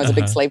Ferrigno as a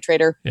big slave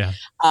trader. Yeah.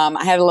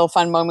 I had a little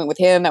fun moment with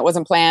him that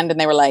wasn't planned, and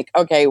they were like,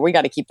 okay, we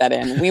got to keep that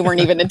in. We weren't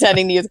even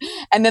intending to use.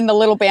 And then the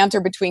little banter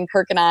between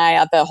Kirk and I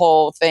at the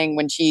whole thing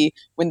when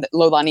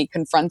Lolani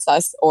confronts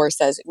us or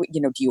says,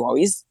 do you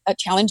always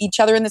challenge each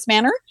other in this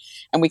manner?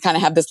 And we kind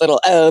of have this little,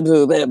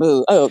 boo, boo,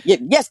 boo,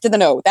 yes to the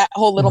no. That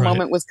whole little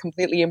moment was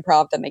completely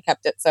improv, and they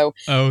kept it. So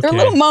there are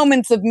little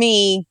moments of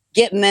me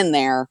getting in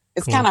there.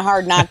 It's kind of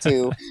hard not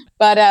to,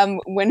 but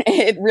when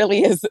it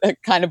really is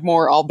kind of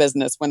more all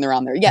business when they're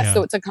on there. Yes,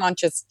 so it's a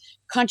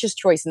conscious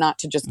choice not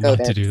to just go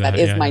there. That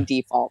is my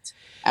default.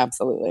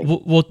 Absolutely.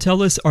 Well,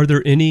 tell us, are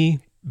there any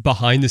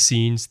behind the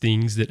scenes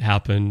things that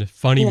happened,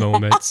 funny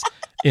moments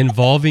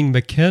involving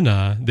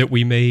McKennah that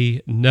we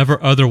may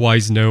never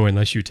otherwise know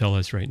unless you tell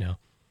us right now?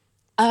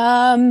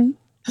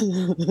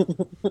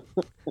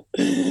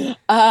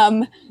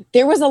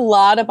 There was a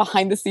lot of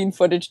behind the scene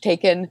footage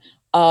taken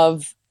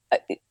of.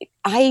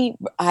 I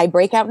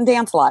break out and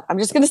dance a lot. I'm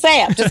just going to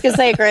say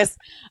it. Chris.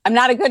 I'm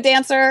not a good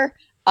dancer.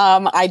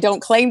 I don't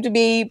claim to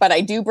be, but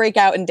I do break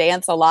out and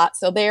dance a lot.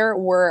 So there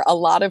were a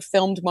lot of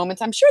filmed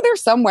moments. I'm sure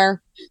there's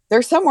somewhere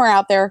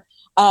out there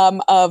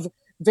of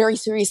very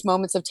serious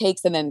moments of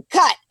takes and then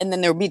cut. And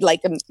then there would be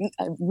like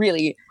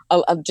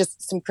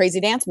just some crazy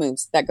dance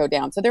moves that go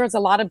down. So there was a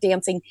lot of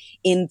dancing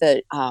in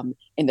the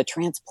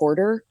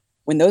transporter.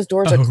 When those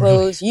doors are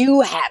closed, really?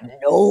 You have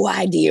no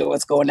idea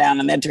what's going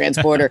down in that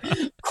transporter.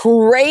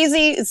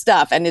 Crazy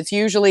stuff. And it's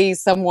usually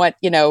somewhat,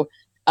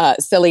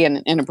 silly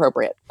and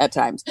inappropriate at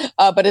times.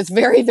 But it's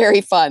very,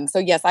 very fun. So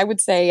yes, I would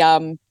say,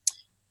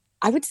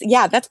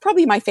 that's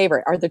probably my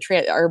favorite are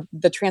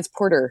the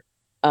transporter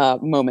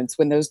moments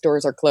when those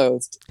doors are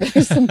closed.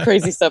 There's some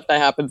crazy stuff that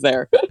happens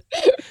there.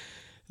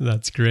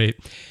 That's great.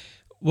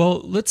 Well,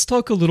 let's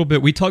talk a little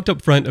bit. We talked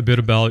up front a bit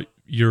about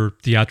your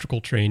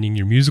theatrical training,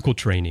 your musical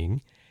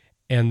training.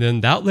 And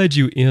then that led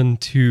you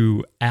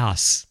into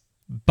ASS,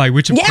 by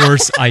which, of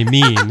course, I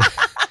mean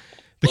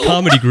the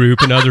comedy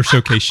group and other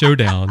Showcase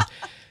Showdown.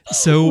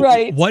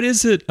 So what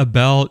is it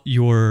about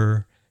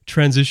your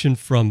transition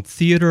from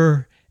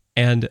theater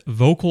and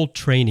vocal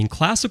training,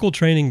 classical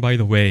training, by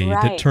the way,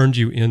 that turned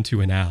you into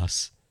an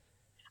ASS?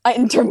 I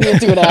didn't turn me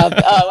into an ass.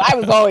 I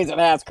was always an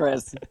ass,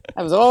 Chris.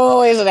 I was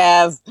always an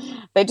ass.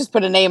 They just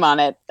put a name on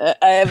it.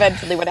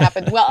 Eventually, what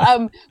happened?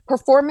 Well,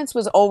 performance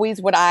was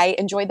always what I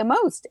enjoyed the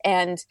most,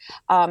 and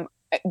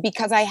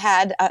because I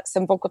had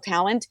some vocal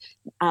talent,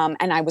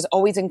 and I was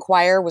always in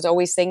choir, was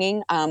always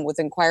singing, was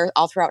in choir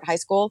all throughout high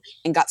school,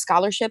 and got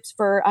scholarships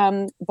for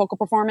vocal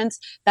performance.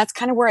 That's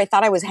kind of where I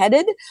thought I was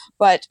headed.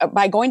 But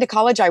by going to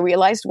college, I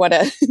realized what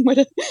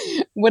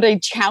a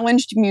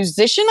challenged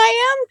musician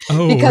I am.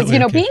 Oh, because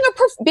really? Okay.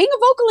 being a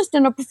vocalist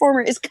and a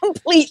performer is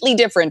completely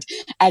different,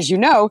 as you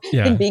know,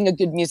 than being a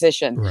good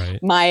musician. Right.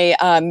 My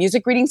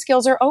music reading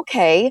skills are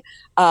okay.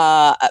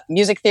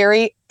 Music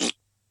theory.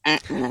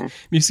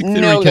 Music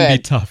theory can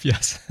be tough,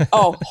 yes.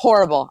 Oh,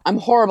 horrible. I'm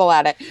horrible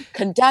at it.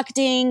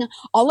 Conducting,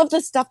 all of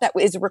the stuff that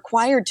is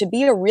required to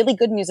be a really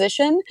good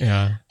musician,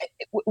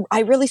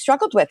 I really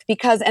struggled with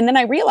and then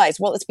I realized,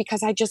 well, it's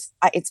because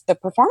it's the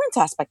performance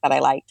aspect that I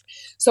liked.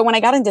 So when I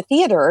got into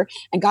theater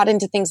and got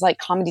into things like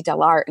comedy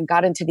dell'arte and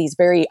got into these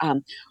very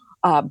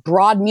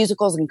broad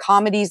musicals and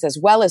comedies as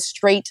well as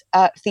straight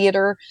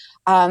theater,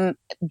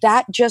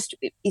 that just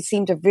it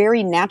seemed a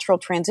very natural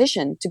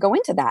transition to go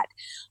into that.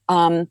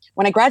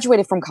 When I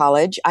graduated from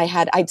college,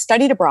 I'd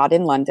studied abroad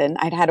in London.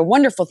 I'd had a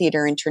wonderful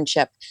theater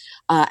internship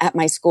at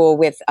my school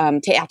with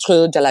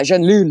Théâtre de la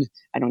Jeune Lune.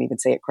 I don't even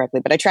say it correctly,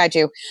 but I tried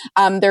to.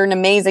 They're an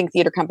amazing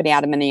theater company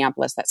out of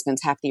Minneapolis that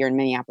spends half the year in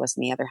Minneapolis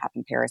and the other half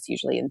in Paris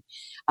usually. And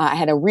I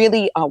had a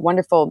really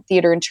wonderful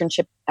theater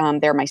internship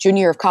there my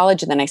junior year of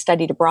college. And then I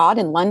studied abroad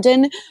in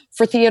London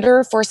for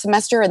theater for a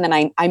semester. And then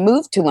I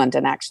moved to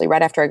London actually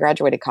right after I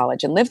graduated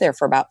college and lived there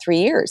for about 3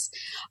 years.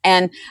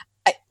 And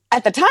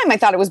at the time, I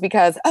thought it was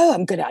because,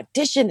 I'm going to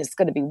audition. It's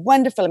going to be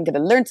wonderful. I'm going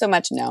to learn so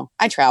much. No,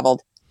 I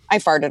traveled. I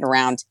farted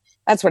around.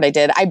 That's what I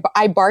did.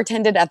 I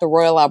bartended at the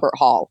Royal Albert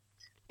Hall.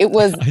 It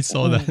was I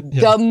saw that.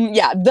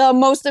 The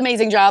most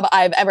amazing job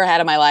I've ever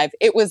had in my life.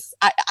 It was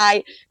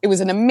it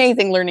was an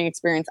amazing learning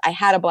experience. I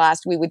had a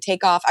blast. We would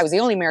take off. I was the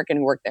only American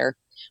who worked there.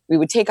 We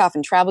would take off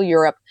and travel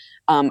Europe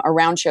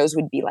around shows.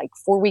 We'd be like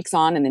 4 weeks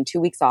on and then 2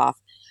 weeks off.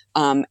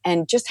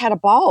 And just had a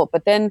ball.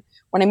 But then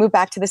when I moved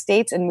back to the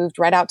States and moved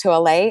right out to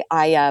LA,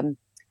 I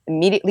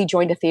immediately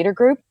joined a theater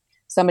group.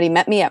 Somebody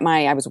met me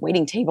I was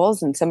waiting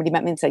tables and somebody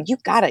met me and said, you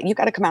got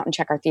to come out and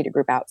check our theater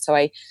group out. So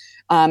I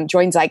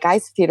joined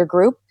Zeitgeist Theater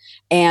Group.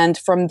 And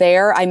from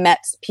there, I met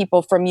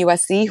people from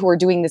USC who were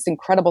doing this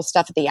incredible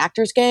stuff at the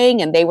Actors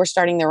Gang. And they were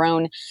starting their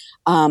own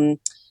kind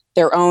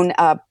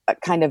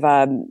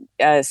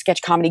of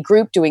sketch comedy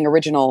group, doing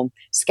original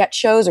sketch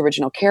shows,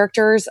 original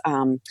characters,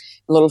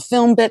 little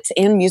film bits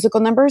and musical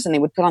numbers. And they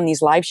would put on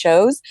these live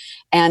shows.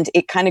 And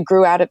it kind of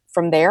grew out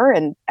from there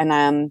and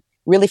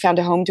really found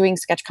a home doing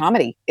sketch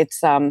comedy.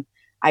 It's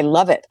I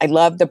love it. I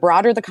love the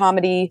broader the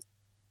comedy,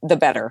 the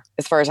better,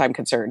 as far as I'm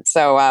concerned.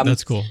 So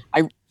that's cool.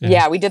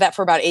 We did that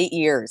for about 8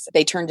 years.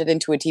 They turned it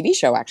into a TV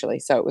show, actually.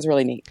 So it was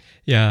really neat.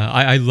 Yeah,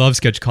 I love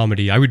sketch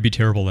comedy. I would be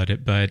terrible at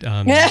it, but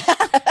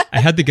I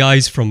had the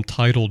guys from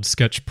Titled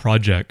Sketch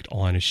Project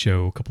on a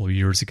show a couple of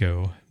years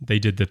ago. They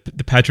did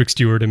the Patrick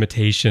Stewart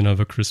imitation of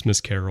A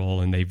Christmas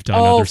Carol, and they've done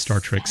other Star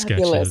Trek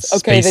fabulous.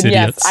 sketches. Okay, Space then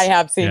Idiots. yes, I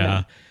have seen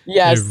them.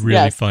 Yes, they're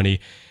really funny.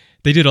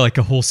 They did like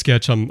a whole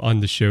sketch on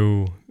the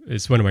show.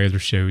 It's one of my other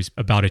shows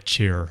about a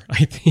chair,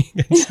 I think.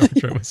 And so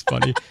it was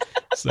funny.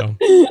 So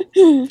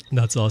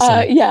that's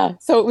awesome.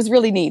 So it was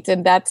really neat.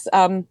 And that's,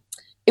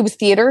 it was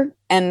theater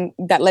and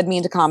that led me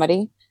into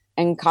comedy,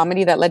 and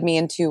comedy that led me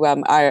into,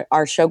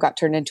 our show got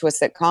turned into a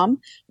sitcom.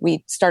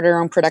 We started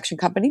our own production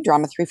company,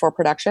 Drama 34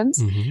 Productions.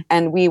 Mm-hmm.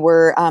 And we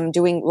were,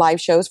 doing live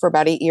shows for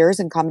about 8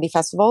 years in comedy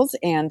festivals.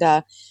 And,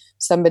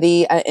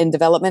 somebody in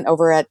development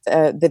over at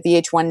the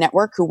VH1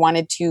 network who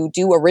wanted to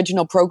do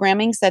original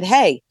programming said,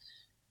 hey,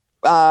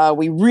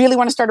 we really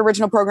want to start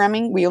original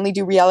programming. We only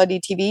do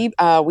reality TV.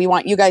 We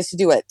want you guys to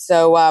do it.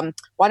 So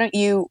why don't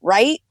you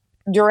write,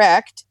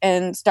 direct,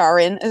 and star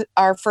in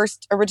our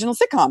first original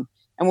sitcom?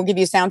 And we'll give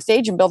you a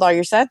soundstage and build all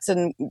your sets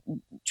and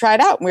try it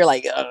out. And we were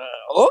like,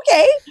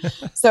 okay.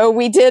 So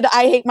we did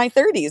I Hate My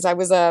 30s. I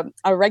was a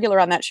regular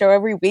on that show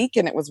every week,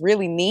 and it was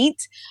really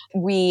neat.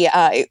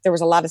 There was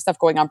a lot of stuff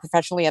going on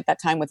professionally at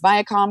that time with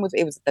Viacom.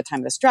 It was at the time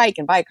of the strike,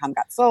 and Viacom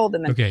got sold.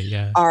 And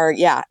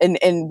then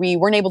and we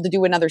weren't able to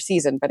do another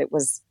season, but it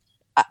was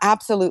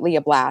absolutely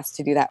a blast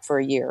to do that for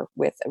a year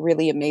with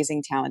really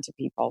amazing, talented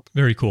people.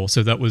 Very cool.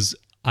 So that was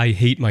I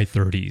Hate My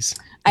 30s.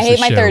 I Hate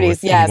My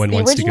 30s, yes. The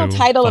original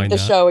title of the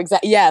show,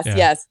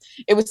 yes.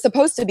 It was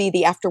supposed to be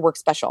the After Work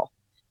Special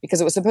because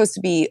it was supposed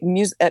to be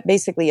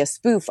basically a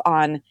spoof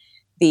on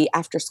the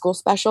after school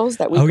specials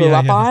that we grew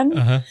up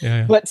on,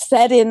 but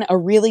set in a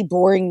really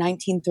boring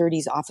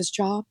 1930s office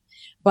job.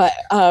 But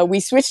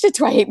we switched it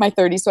to I Hate My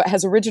 30s, so it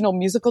has original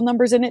musical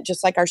numbers in it,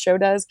 just like our show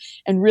does,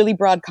 and really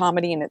broad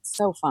comedy, and it's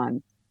so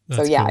fun.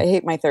 That's cool. I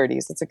Hate My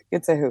 30s.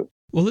 It's a hoot.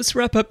 Well, let's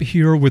wrap up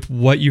here with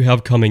what you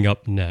have coming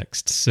up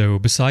next. So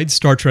besides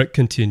Star Trek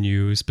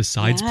Continues,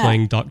 besides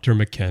playing Dr.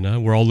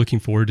 McKennah, we're all looking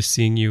forward to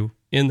seeing you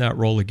in that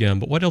role again.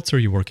 But what else are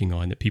you working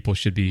on that people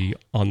should be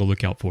on the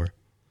lookout for?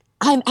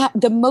 I'm at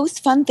the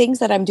most fun things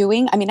that I'm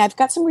doing. I mean, I've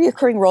got some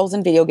recurring roles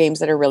in video games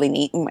that are really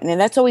neat, and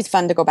that's always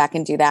fun to go back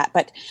and do that.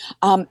 But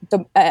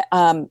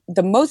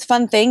the most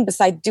fun thing,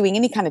 besides doing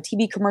any kind of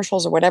TV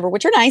commercials or whatever,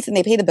 which are nice and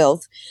they pay the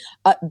bills,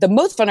 the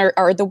most fun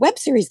are the web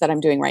series that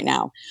I'm doing right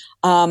now.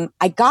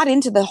 I got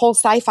into the whole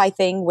sci-fi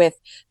thing with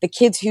the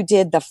kids who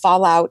did the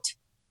Fallout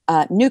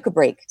Nuka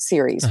Break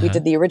series. We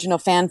did the original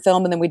fan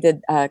film, and then we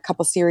did a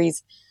couple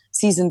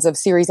seasons of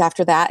series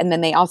after that. And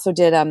then they also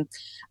did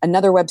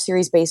another web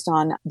series based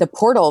on the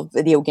Portal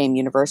video game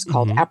universe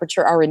called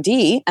Aperture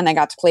R&D. And I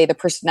got to play the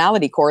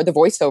personality core, the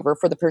voiceover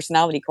for the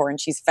personality core. And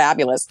she's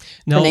fabulous.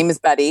 Now, her name is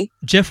Betty.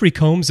 Jeffrey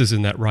Combs is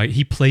in that, right?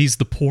 He plays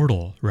the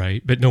Portal,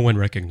 right? But no one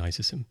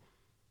recognizes him.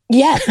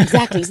 Yes,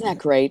 exactly. Isn't that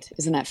great?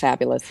 Isn't that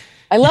fabulous?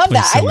 I love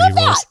that. So I love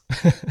that.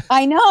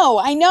 I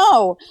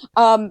know.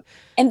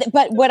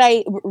 But what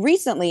I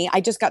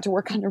just got to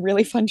work on a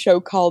really fun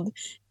show called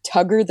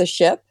Tugger the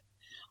Ship.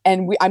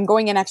 And I'm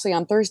going in actually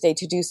on Thursday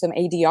to do some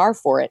ADR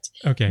for it.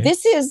 Okay.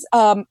 This is,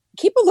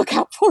 keep a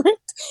lookout for it.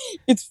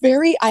 It's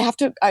very, I have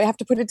to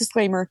put a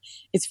disclaimer.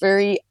 It's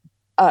very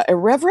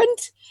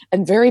irreverent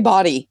and very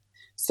bawdy.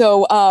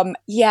 So,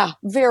 yeah,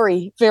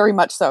 very, very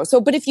much so.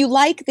 So, but if you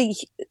like the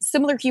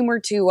similar humor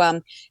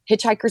to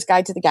Hitchhiker's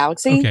Guide to the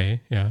Galaxy,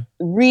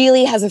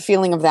 really has a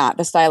feeling of that,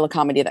 the style of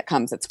comedy that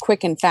comes. It's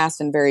quick and fast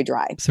and very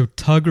dry. So,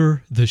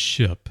 Tugger the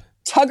Ship.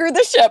 Tugger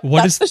the Ship.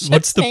 What's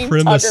the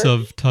premise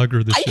of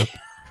Tugger the Ship? Okay.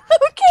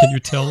 Can you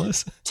tell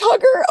us?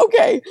 Tugger,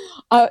 okay.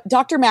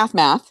 Dr.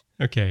 Math,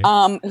 okay,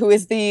 who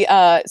is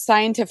the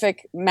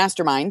scientific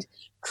mastermind,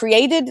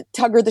 created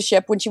Tugger the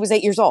Ship when she was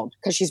 8 years old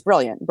because she's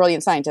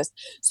brilliant scientist.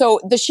 So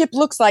the ship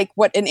looks like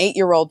what an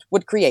 8-year-old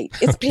would create.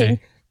 It's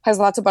pink, has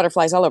lots of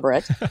butterflies all over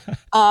it.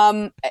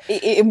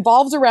 It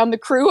involves around the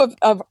crew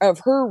of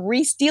her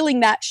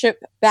re-stealing that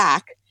ship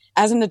back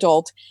as an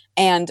adult,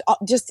 and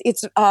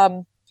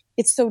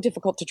it's so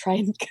difficult to try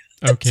and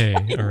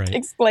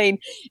explain.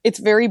 It's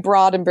very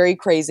broad and very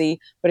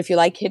crazy. But if you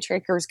like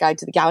Hitchhiker's Guide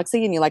to the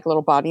Galaxy and you like a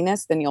little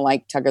bawdiness, then you'll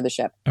like Tugger the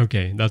Ship.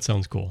 Okay, that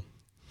sounds cool.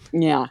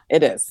 Yeah,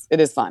 it is. It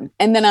is fun.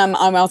 And then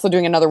I'm also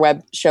doing another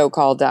web show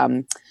called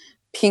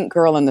Pink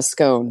Girl and the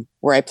Scone,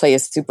 where I play a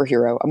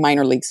superhero, a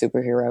minor league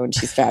superhero, and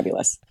she's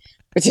fabulous,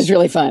 which is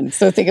really fun.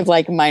 So think of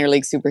like minor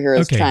league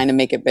superheroes trying to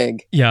make it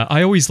big. Yeah,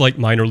 I always like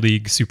minor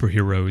league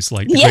superheroes,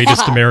 like the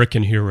greatest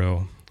American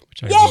hero,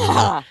 which I really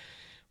love.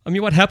 I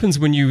mean, what happens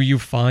when you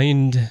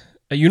find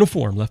a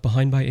uniform left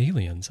behind by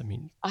aliens? I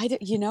mean, there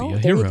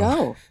you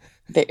go.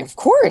 Of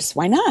course,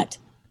 why not?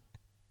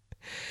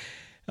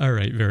 All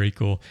right, very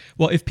cool.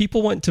 Well, if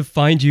people want to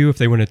find you, if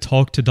they want to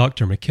talk to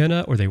Dr.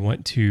 McKennah, or they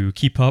want to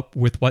keep up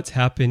with what's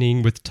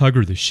happening with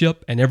Tugger the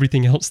Ship and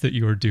everything else that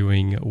you're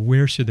doing,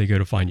 where should they go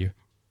to find you?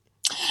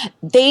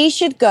 They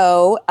should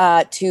go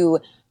to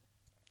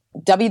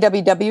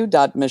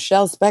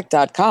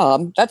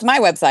www.michellespeck.com. That's my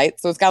website.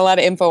 So it's got a lot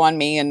of info on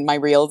me and my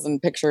reels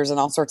and pictures and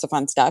all sorts of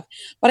fun stuff.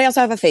 But I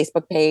also have a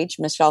Facebook page,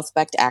 Michelle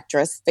Speck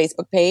Actress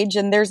Facebook page.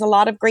 And there's a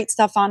lot of great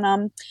stuff on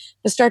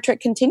the Star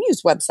Trek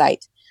Continues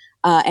website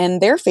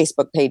and their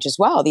Facebook page as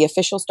well. The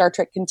official Star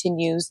Trek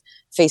Continues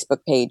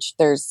Facebook page.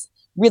 There's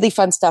really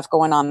fun stuff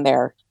going on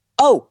there.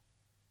 Oh,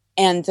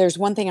 and there's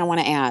one thing I want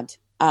to add.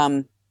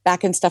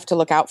 Back end stuff to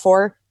look out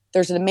for.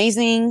 There's an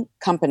amazing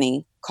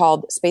company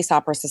called Space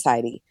Opera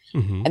Society,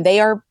 and they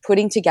are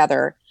putting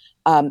together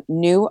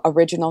new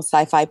original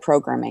sci-fi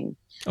programming.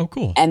 Oh,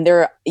 cool! And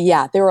there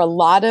are a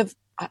lot of.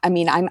 I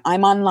mean,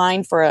 I'm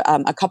online for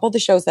a couple of the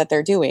shows that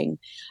they're doing.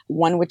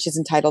 One which is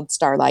entitled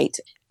Starlight.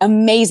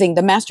 Amazing.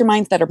 The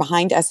masterminds that are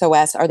behind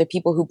SOS are the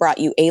people who brought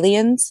you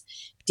Aliens,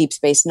 Deep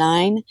Space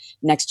Nine,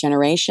 Next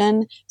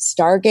Generation,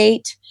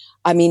 Stargate.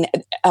 I mean,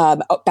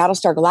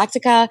 Battlestar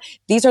Galactica.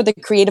 These are the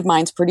creative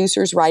minds,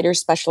 producers, writers,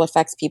 special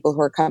effects people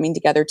who are coming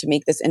together to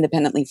make this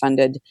independently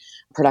funded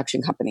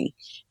production company.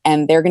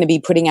 And they're going to be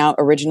putting out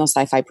original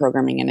sci-fi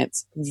programming, and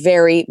it's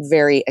very,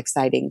 very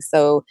exciting.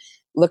 So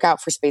look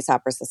out for Space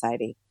Opera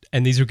Society.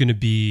 And these are going to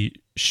be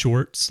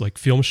shorts, like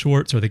film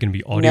shorts? Or are they going to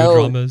be audio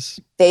dramas?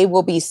 They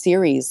will be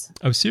series.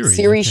 Oh, series.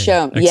 Series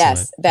show. Excellent.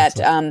 Yes.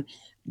 That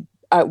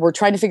we're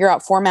trying to figure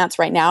out formats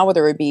right now,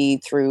 whether it be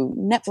through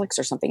Netflix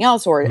or something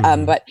else, or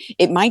but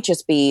it might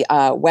just be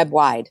web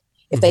wide.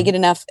 If they get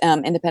enough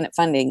independent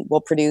funding, we'll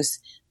produce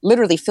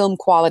literally film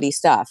quality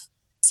stuff,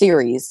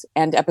 series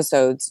and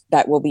episodes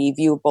that will be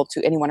viewable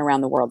to anyone around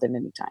the world at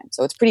any time.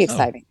 So it's pretty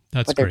exciting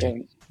what they're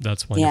doing.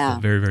 That's wonderful. Yeah.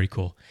 Very, very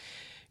cool.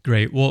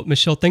 Great. Well,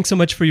 Michelle, thanks so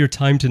much for your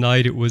time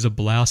tonight. It was a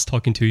blast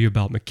talking to you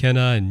about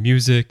McKennah and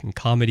music and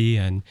comedy,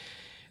 and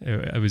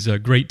it was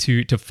great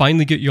to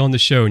finally get you on the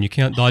show, and you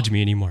can't dodge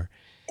me anymore.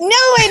 No,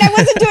 wait, I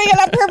wasn't doing it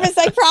on purpose,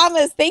 I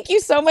promise. Thank you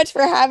so much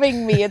for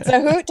having me. It's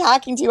a hoot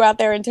talking to you out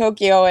there in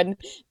Tokyo, and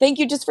thank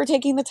you just for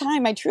taking the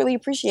time. I truly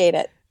appreciate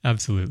it.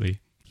 Absolutely.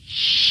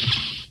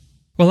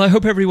 Well, I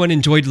hope everyone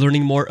enjoyed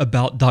learning more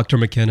about Dr.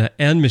 McKennah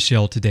and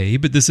Michelle today,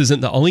 but this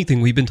isn't the only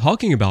thing we've been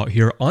talking about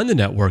here on the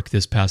network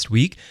this past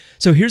week.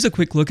 So here's a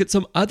quick look at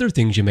some other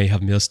things you may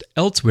have missed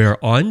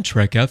elsewhere on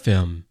Trek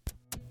FM.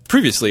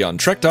 Previously on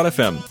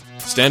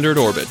Trek.fm, Standard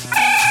Orbit.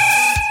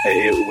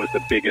 Hey, was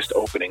the biggest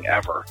opening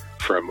ever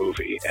for a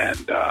movie,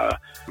 and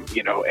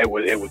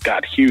it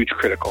got huge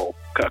critical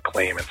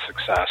acclaim and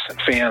success,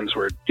 and fans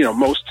were,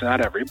 most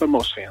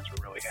fans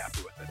were really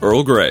happy with it.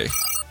 Earl Grey.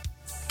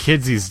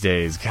 Kids these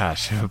days,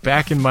 gosh,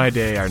 back in my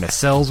day, our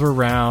nacelles were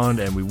round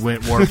and we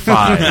went warp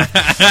 5.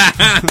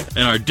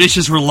 And our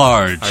dishes were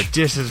large.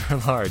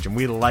 And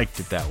we liked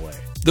it that way.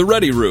 The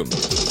Ready Room.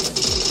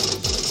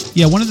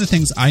 Yeah, one of the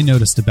things I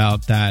noticed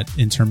about that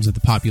in terms of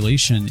the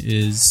population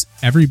is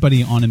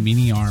everybody on a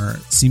Mini-R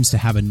seems to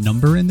have a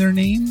number in their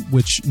name,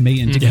 which may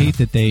indicate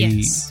that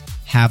they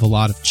have a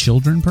lot of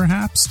children,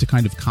 perhaps, to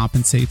kind of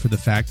compensate for the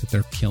fact that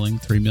they're killing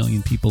 3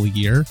 million people a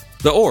year.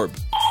 The Orb.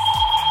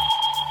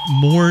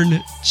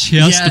 Morn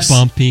chest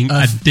bumping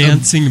a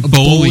dancing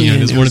Bolian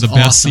is one of the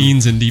best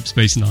scenes in Deep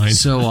Space Nine.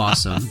 So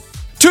awesome.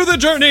 To the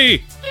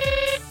Journey!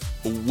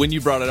 When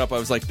you brought it up, I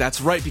was like, that's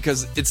right,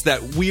 because it's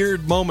that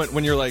weird moment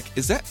when you're like,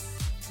 is that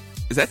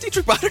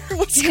Dietrich Butter?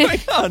 What's going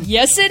on?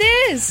 Yes, it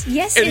is.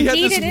 Yes, and indeed it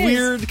is. And he had this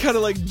weird kind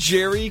of like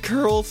Jerry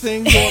curl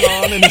thing going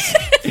on in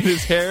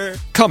his hair.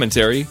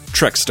 Commentary,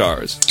 Trek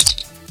Stars.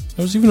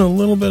 There was even a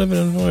little bit of it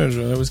in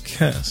Voyager. That was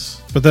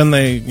Cass. But then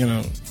they,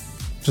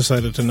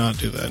 decided to not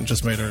do that and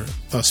just made her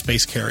a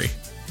Space Carry,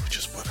 which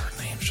is what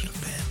her name should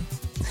have been.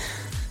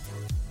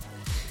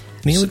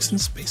 Neelix and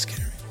Space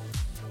Carry.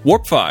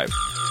 Warp 5.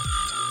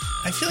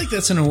 I feel like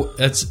that's an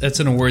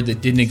award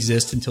that didn't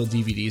exist until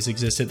DVDs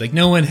existed. Like,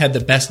 no one had the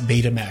best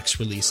Betamax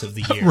release of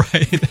the year.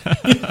 Right.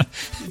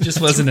 It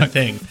just wasn't a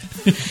thing.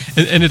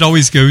 And it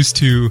always goes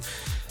to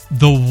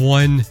the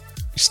one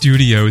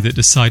studio that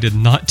decided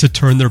not to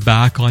turn their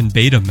back on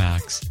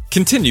Betamax.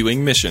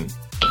 Continuing Mission.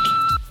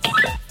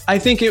 I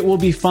think it will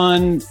be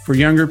fun for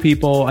younger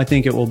people. I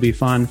think it will be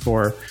fun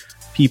for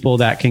people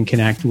that can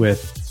connect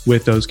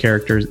with those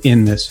characters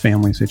in this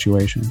family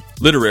situation.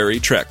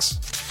 Literary Treks.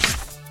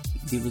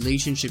 The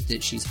relationship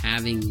that she's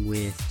having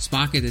with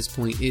Spock at this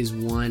point is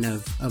one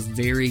of a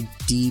very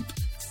deep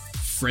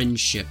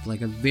friendship,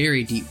 like a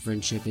very deep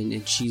friendship,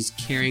 and she's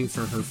caring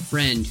for her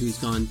friend who's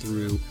gone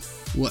through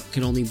what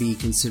could only be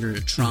considered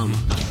a trauma.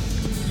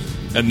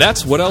 And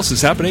that's what else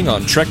is happening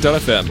on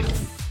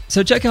Trek.fm.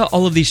 So check out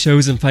all of these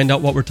shows and find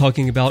out what we're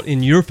talking about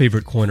in your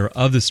favorite corner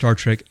of the Star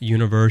Trek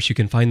universe. You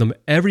can find them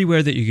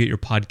everywhere that you get your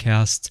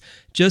podcasts.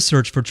 Just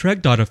search for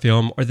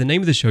Trek.fm or the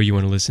name of the show you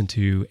want to listen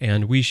to,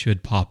 and we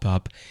should pop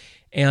up.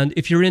 And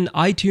if you're in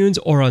iTunes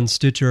or on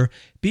Stitcher,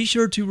 be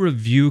sure to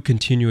review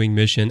Continuing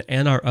Mission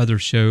and our other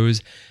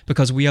shows,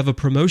 because we have a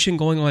promotion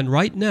going on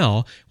right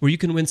now where you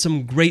can win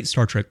some great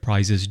Star Trek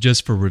prizes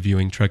just for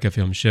reviewing Trek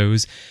FM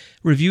shows.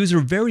 Reviews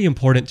are very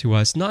important to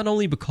us, not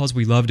only because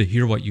we love to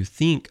hear what you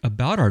think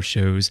about our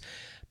shows,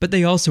 but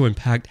they also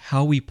impact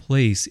how we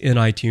place in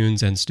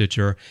iTunes and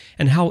Stitcher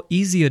and how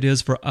easy it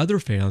is for other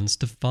fans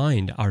to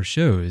find our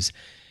shows.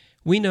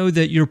 We know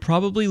that you're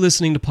probably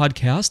listening to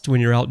podcasts when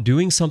you're out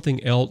doing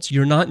something else.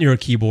 You're not near a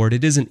keyboard.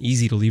 It isn't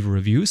easy to leave a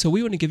review, so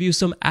we want to give you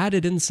some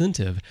added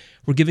incentive.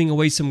 We're giving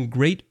away some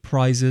great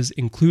prizes,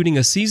 including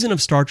a season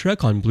of Star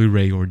Trek on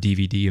Blu-ray or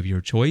DVD of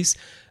your choice,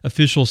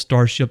 official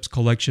Starships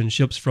collection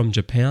ships from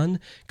Japan,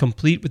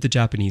 complete with the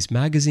Japanese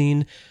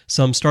magazine,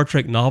 some Star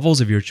Trek novels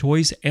of your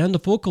choice, and a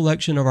full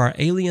collection of our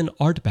alien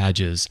art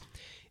badges.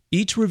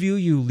 Each review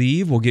you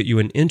leave will get you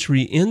an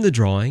entry in the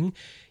drawing.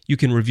 You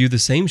can review the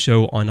same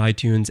show on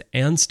iTunes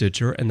and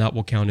Stitcher, and that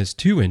will count as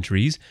 2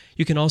 entries.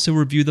 You can also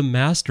review the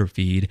master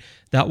feed.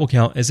 That will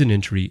count as an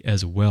entry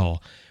as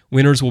well.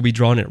 Winners will be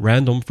drawn at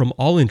random from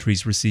all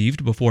entries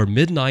received before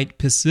midnight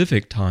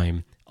Pacific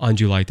time on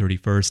July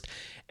 31st.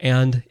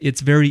 And it's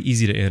very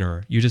easy to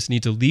enter. You just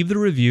need to leave the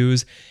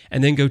reviews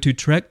and then go to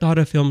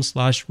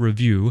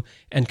trek.fm/review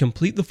and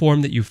complete the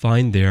form that you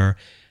find there.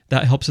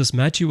 That helps us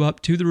match you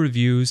up to the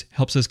reviews,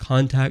 helps us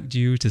contact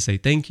you to say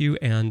thank you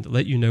and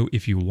let you know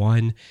if you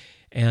won.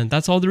 And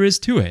that's all there is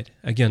to it.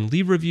 Again,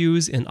 leave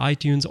reviews in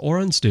iTunes or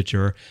on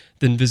Stitcher,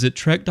 then visit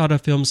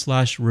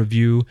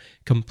trek.fm/review,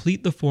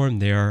 complete the form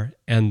there,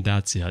 and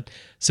that's it.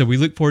 So we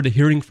look forward to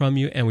hearing from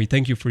you, and we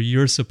thank you for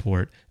your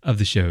support of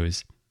the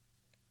shows.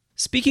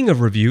 Speaking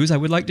of reviews, I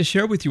would like to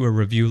share with you a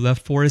review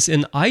left for us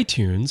in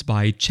iTunes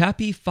by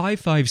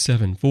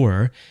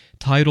Chappie5574,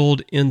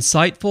 titled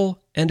Insightful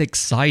and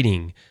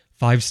Exciting.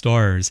 5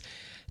 stars.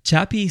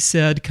 Chappie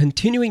said,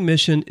 Continuing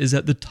Mission is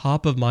at the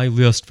top of my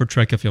list for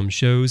Trek FM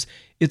shows.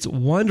 It's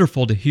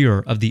wonderful to hear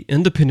of the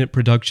independent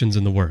productions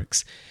in the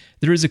works.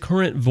 There is a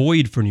current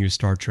void for new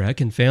Star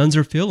Trek, and fans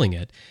are filling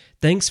it.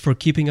 Thanks for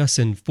keeping us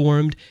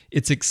informed.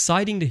 It's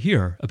exciting to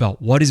hear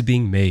about what is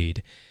being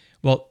made.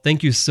 Well,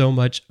 thank you so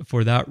much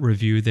for that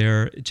review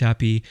there,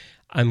 Chappie.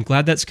 I'm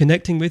glad that's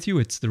connecting with you.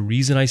 It's the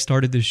reason I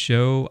started this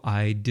show.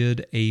 I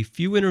did a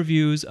few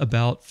interviews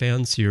about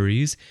fan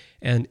series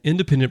and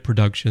independent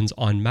productions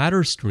on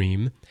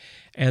Matterstream.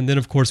 And then,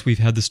 of course, we've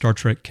had the Star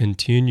Trek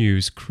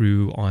Continues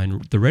crew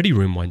on the Ready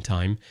Room one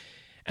time.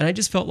 And I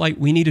just felt like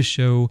we need a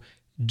show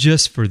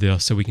just for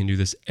this, so we can do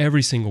this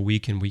every single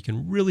week and we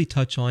can really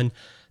touch on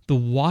the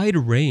wide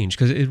range,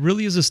 because it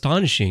really is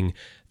astonishing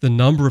the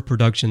number of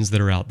productions that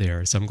are out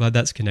there. So I'm glad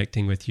that's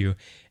connecting with you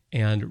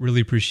and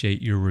really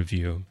appreciate your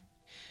review.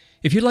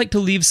 If you'd like to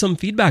leave some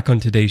feedback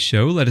on today's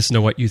show, let us know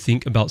what you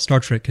think about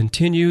Star Trek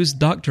Continues,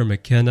 Dr.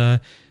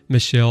 McKennah,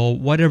 Michelle,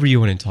 whatever you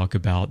want to talk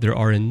about. There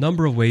are a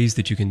number of ways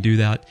that you can do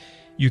that.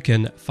 You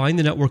can find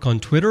the network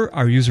on Twitter.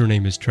 Our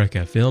username is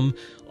TrekFM.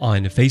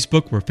 On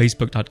Facebook, we're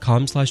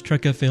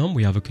facebook.com/TrekFM.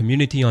 We have a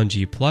community on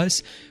G+.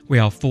 We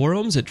have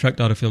forums at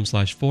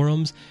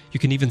trek.fm/forums. You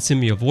can even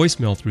send me a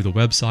voicemail through the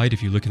website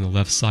if you look in the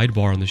left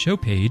sidebar on the show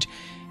page.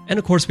 And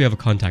of course, we have a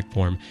contact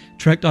form,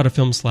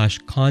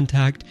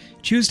 trek.fm/contact.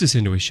 Choose to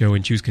send to a show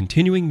and choose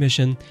Continuing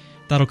Mission.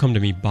 That'll come to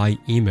me by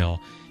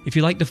email. If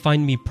you'd like to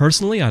find me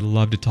personally, I'd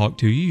love to talk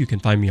to you. You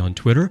can find me on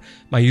Twitter.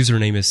 My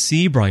username is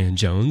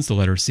CBrianJones, the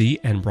letter C,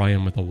 and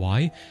Brian with a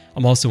Y.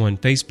 I'm also on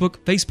Facebook,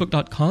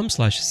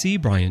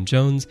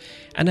 facebook.com/CBrianJones,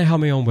 and I have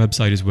my own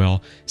website as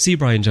well,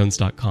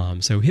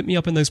 cbrianjones.com. So hit me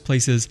up in those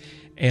places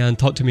and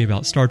talk to me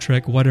about Star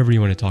Trek, whatever you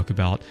want to talk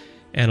about,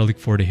 and I look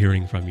forward to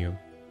hearing from you.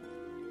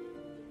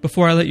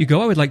 Before I let you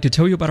go, I would like to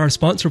tell you about our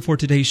sponsor for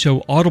today's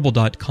show,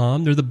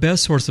 Audible.com. They're the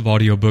best source of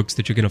audiobooks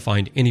that you're going to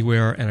find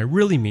anywhere, and I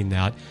really mean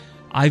that.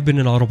 I've been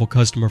an Audible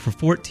customer for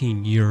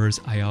 14 years.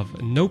 I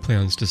have no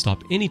plans to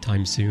stop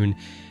anytime soon,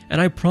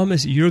 and I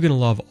promise you're going to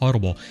love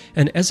Audible.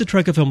 And as a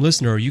Trek FM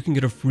listener, you can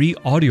get a free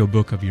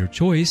audiobook of your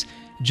choice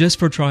just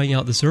for trying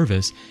out the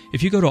service.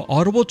 If you go to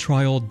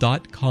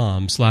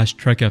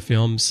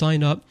audibletrial.com/TrekFM,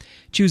 sign up,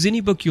 choose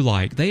any book you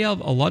like. They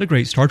have a lot of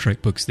great Star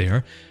Trek books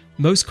there.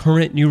 Most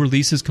current new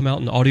releases come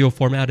out in audio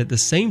format at the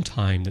same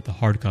time that the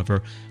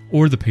hardcover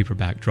or the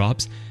paperback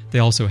drops. They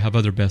also have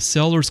other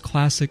bestsellers,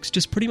 classics,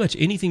 just pretty much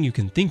anything you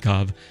can think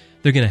of.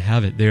 They're going to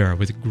have it there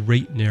with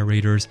great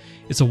narrators.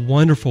 It's a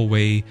wonderful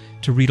way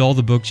to read all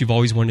the books you've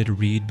always wanted to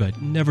read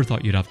but never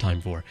thought you'd have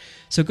time for.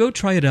 So go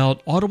try it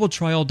out,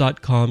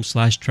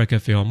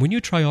 audibletrial.com/TrekFM. When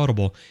you try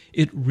Audible,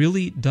 it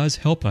really does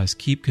help us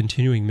keep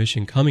Continuing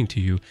Mission coming to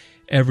you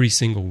every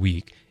single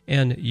week,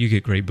 and you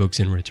get great books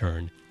in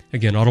return.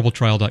 Again,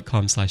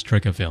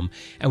 audibletrial.com/TrekFM.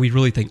 And we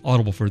really thank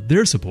Audible for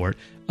their support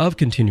of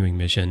Continuing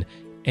Mission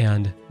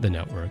and the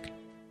network.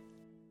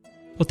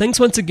 Well, thanks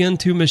once again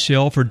to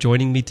Michelle for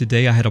joining me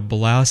today. I had a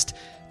blast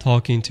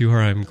talking to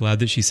her. I'm glad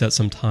that she set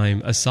some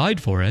time aside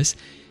for us.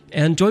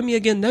 And join me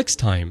again next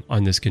time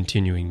on this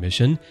Continuing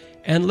Mission,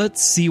 and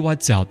let's see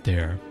what's out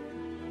there.